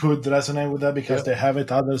listening could resonate with that because they have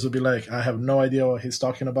it. Others would be like, I have no idea what he's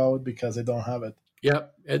talking about because they don't have it. Yeah.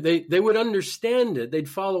 They would understand it. They'd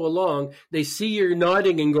follow along. They see you're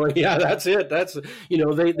nodding and going, yeah, that's it.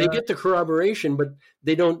 They get the corroboration, but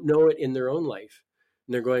they don't know it in their own life.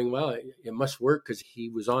 And they're going, well, it must work because he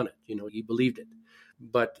was on it. He believed it.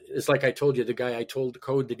 But it's like I told you, the guy I told the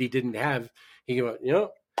code that he didn't have, he went,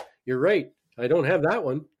 you're right. I don't have that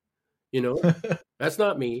one. That's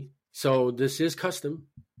not me. So this is custom,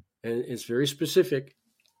 and it's very specific,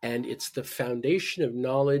 and it's the foundation of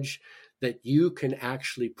knowledge that you can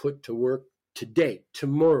actually put to work today,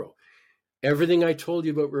 tomorrow. Everything I told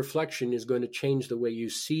you about reflection is going to change the way you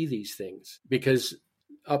see these things, because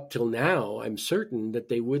up till now, I'm certain that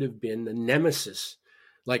they would have been a nemesis.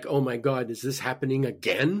 Like, oh my God, is this happening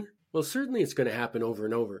again? Well, certainly it's going to happen over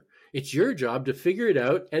and over. It's your job to figure it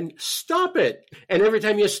out and stop it. And every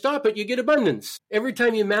time you stop it, you get abundance. Every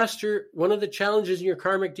time you master one of the challenges in your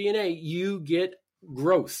karmic DNA, you get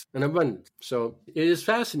growth and abundance. So it is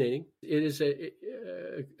fascinating. It is a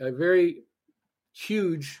very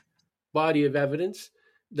huge body of evidence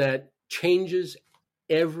that changes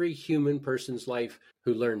every human person's life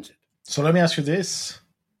who learns it. So let me ask you this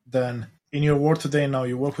then. In your work today now,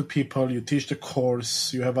 you work with people, you teach the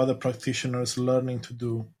course, you have other practitioners learning to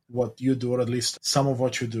do what you do, or at least some of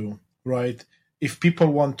what you do, right? If people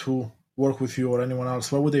want to work with you or anyone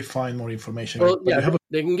else, where would they find more information? Well,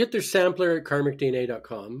 they can get their sampler at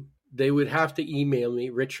karmicdna.com. They would have to email me,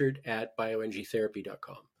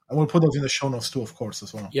 richard@bioenergytherapy.com. And we'll put those in the show notes too, of course,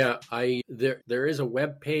 as well. Yeah, there is a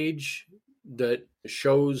web page that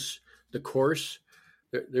shows the course.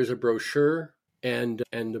 There's a brochure, and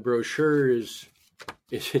the brochure is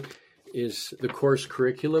the course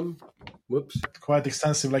curriculum. Whoops. Quite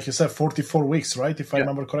extensive, like you said, 44 weeks, right? If I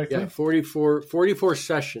remember correctly. Yeah, 44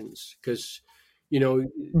 sessions, because,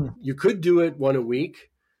 you could do it one a week,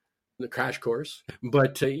 the crash course,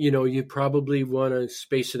 but, you probably want to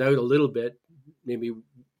space it out a little bit, maybe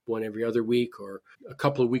one every other week or a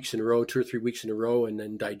couple of weeks in a row, 2 or 3 weeks in a row, and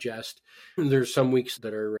then digest. And there's some weeks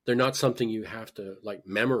that they're not something you have to like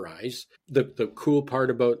memorize. The cool part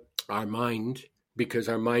about our mind, because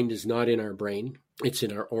our mind is not in our brain, it's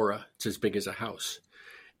in our aura. It's as big as a house.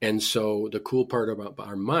 And so the cool part about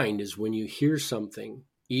our mind is when you hear something,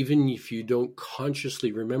 even if you don't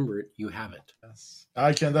consciously remember it, you have it. Yes.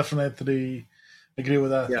 I can definitely agree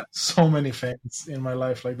with that. Yeah. So many things in my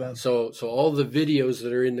life like that. So all the videos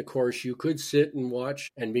that are in the course, you could sit and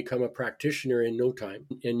watch and become a practitioner in no time.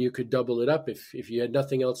 And you could double it up if you had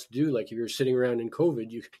nothing else to do. Like if you were sitting around in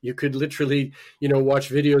COVID, you could literally, watch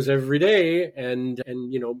videos every day and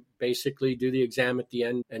basically do the exam at the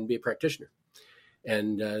end and be a practitioner.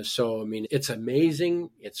 And so, it's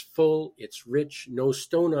amazing. It's full. It's rich. No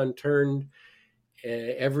stone unturned.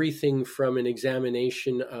 Everything from an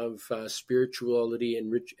examination of spirituality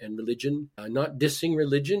and religion, not dissing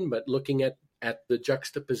religion, but looking at the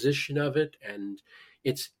juxtaposition of it. And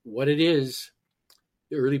it's what it is.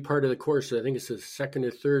 The early part of the course, I think it's the second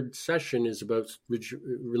or third session, is about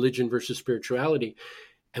religion versus spirituality.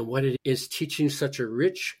 And what it is, teaching such a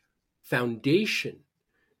rich foundation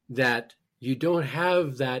that you don't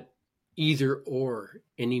have that either or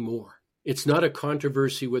anymore. It's not a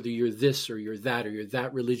controversy whether you're this or you're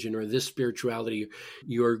that religion or this spirituality.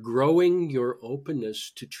 You're growing your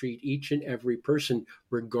openness to treat each and every person,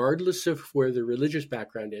 regardless of where the religious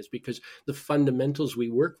background is, because the fundamentals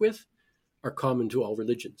we work with are common to all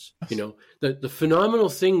religions. The phenomenal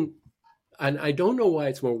thing, and I don't know why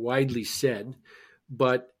it's more widely said,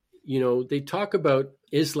 but, they talk about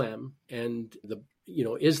Islam, and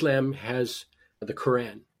Islam has the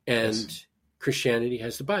Quran, and yes, Christianity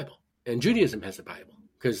has the Bible. And Judaism has the Bible,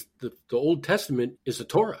 because the Old Testament is the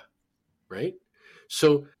Torah, right?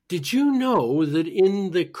 So did you know that in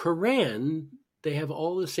the Quran, they have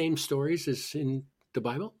all the same stories as in the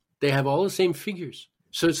Bible? They have all the same figures.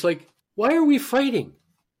 So it's like, why are we fighting?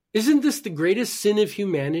 Isn't this the greatest sin of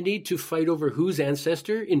humanity, to fight over whose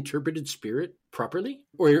ancestor interpreted spirit properly?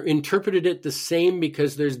 Or interpreted it the same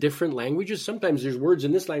because there's different languages? Sometimes there's words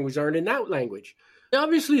in this language aren't in that language.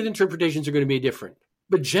 Obviously, the interpretations are going to be different.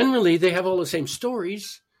 But generally, they have all the same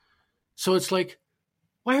stories. So it's like,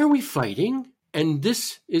 why are we fighting? And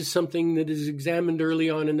this is something that is examined early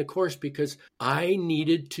on in the course, because I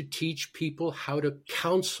needed to teach people how to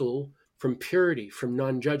counsel from purity, from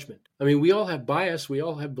non-judgment. We all have bias. We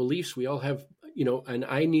all have beliefs. We all have, and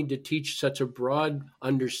I need to teach such a broad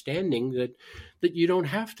understanding that you don't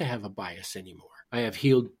have to have a bias anymore. I have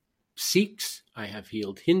healed Sikhs. I have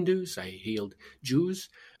healed Hindus. I healed Jews.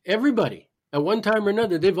 Everybody. At one time or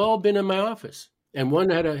another, they've all been in my office. And one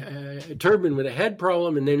had a turban with a head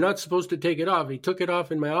problem, and they're not supposed to take it off. He took it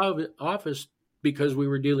off in my office because we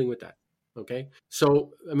were dealing with that. Okay?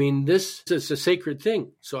 So, this is a sacred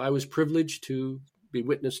thing. So I was privileged to be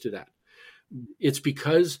witness to that. It's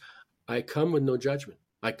because I come with no judgment.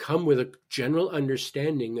 I come with a general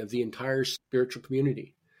understanding of the entire spiritual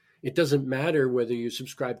community. It doesn't matter whether you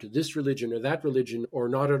subscribe to this religion or that religion or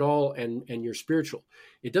not at all, and you're spiritual.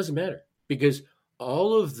 It doesn't matter. Because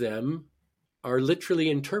all of them are literally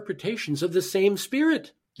interpretations of the same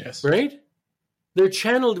spirit. Yes. Right? They're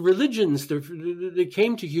channeled religions. They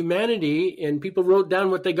came to humanity and people wrote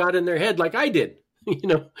down what they got in their head like I did,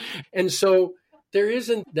 And so there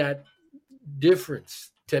isn't that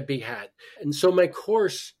difference to be had. And so my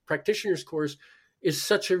course, practitioner's course, is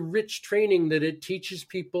such a rich training that it teaches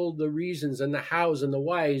people the reasons and the hows and the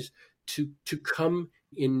whys to come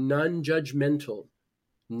in non-judgmental,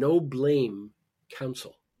 no blame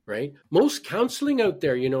counsel, right? Most counseling out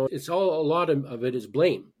there, it's a lot of it is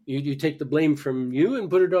blame. You take the blame from you and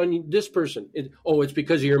put it on this person. It's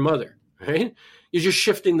because of your mother, right? You're just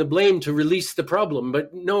shifting the blame to release the problem.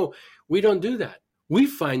 But no, we don't do that. We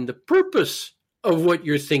find the purpose of what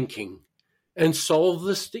you're thinking and solve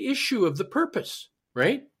the issue of the purpose,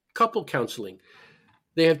 right? Couple counseling.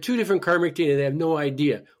 They have two different karmic DNA. They have no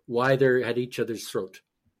idea why they're at each other's throat,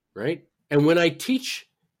 right? And when I teach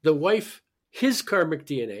the wife his karmic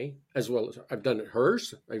DNA, as well as I've done it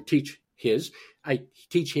hers, I teach his, I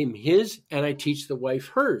teach him his, and I teach the wife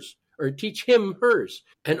hers, or teach him hers.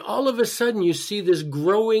 And all of a sudden you see this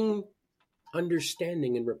growing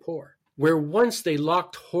understanding and rapport, where once they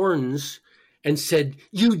locked horns and said,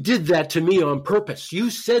 you did that to me on purpose.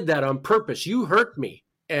 You said that on purpose. You hurt me.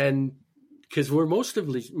 And because we're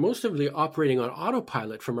mostly operating on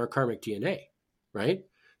autopilot from our karmic DNA, right?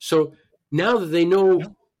 So now that they know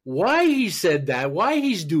why he said that, why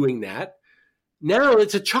he's doing that, now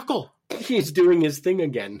it's a chuckle. He's doing his thing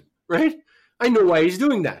again, right? I know why he's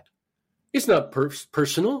doing that. It's not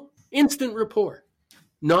personal, instant rapport.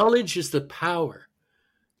 Knowledge is the power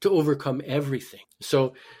to overcome everything.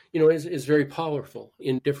 So, it's very powerful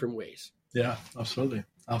in different ways. Yeah, absolutely.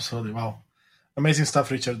 Absolutely. Wow. Amazing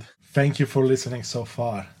stuff, Richard. Thank you for listening so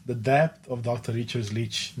far. The depth of Dr. Richard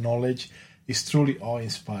Leach's knowledge is truly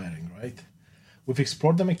awe-inspiring, right? We've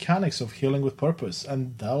explored the mechanics of healing with purpose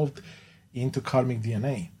and delved into karmic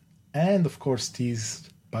DNA and, of course, teased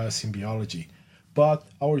biosymbiotics. But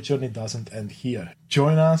our journey doesn't end here.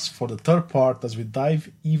 Join us for the third part as we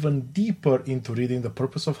dive even deeper into reading the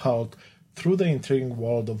purpose of health through the intriguing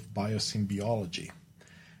world of biosymbiotics.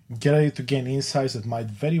 Get ready to gain insights that might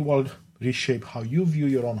very well reshape how you view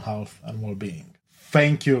your own health and well-being.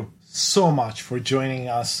 Thank you so much for joining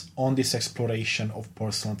us on this exploration of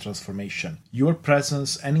personal transformation. Your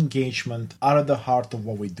presence and engagement are at the heart of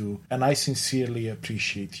what we do, and I sincerely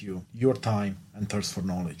appreciate you, your time, and thirst for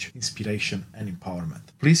knowledge, inspiration, and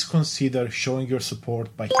empowerment. Please consider showing your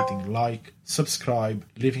support by hitting like, subscribe,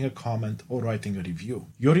 leaving a comment, or writing a review.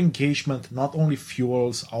 Your engagement not only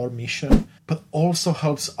fuels our mission, but also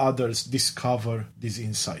helps others discover these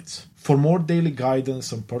insights. For more daily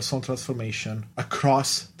guidance on personal transformation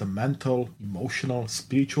across the mental, emotional,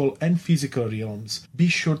 spiritual, and physical realms, be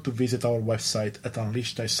sure to visit our website at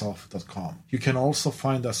unleashthyself.com. You can also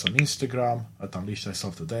find us on Instagram at Unleash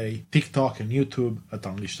Thyself Today, TikTok and YouTube at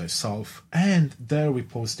Unleash Thyself, and there we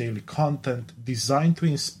post daily content designed to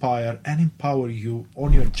inspire and empower you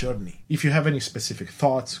on your journey. If you have any specific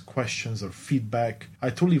thoughts, questions, or feedback, I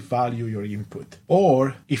truly value your input.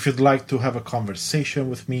 Or if you'd like to have a conversation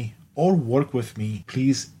with me or work with me,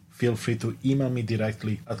 please feel free to email me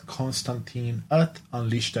directly at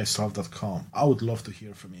constantine@unleashthyself.com. I would love to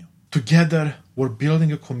hear from you. Together, we're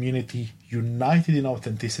building a community united in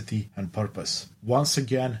authenticity and purpose. Once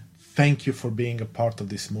again, thank you for being a part of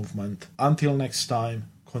this movement. Until next time,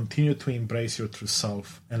 continue to embrace your true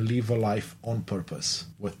self and live a life on purpose,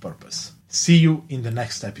 with purpose. See you in the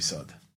next episode.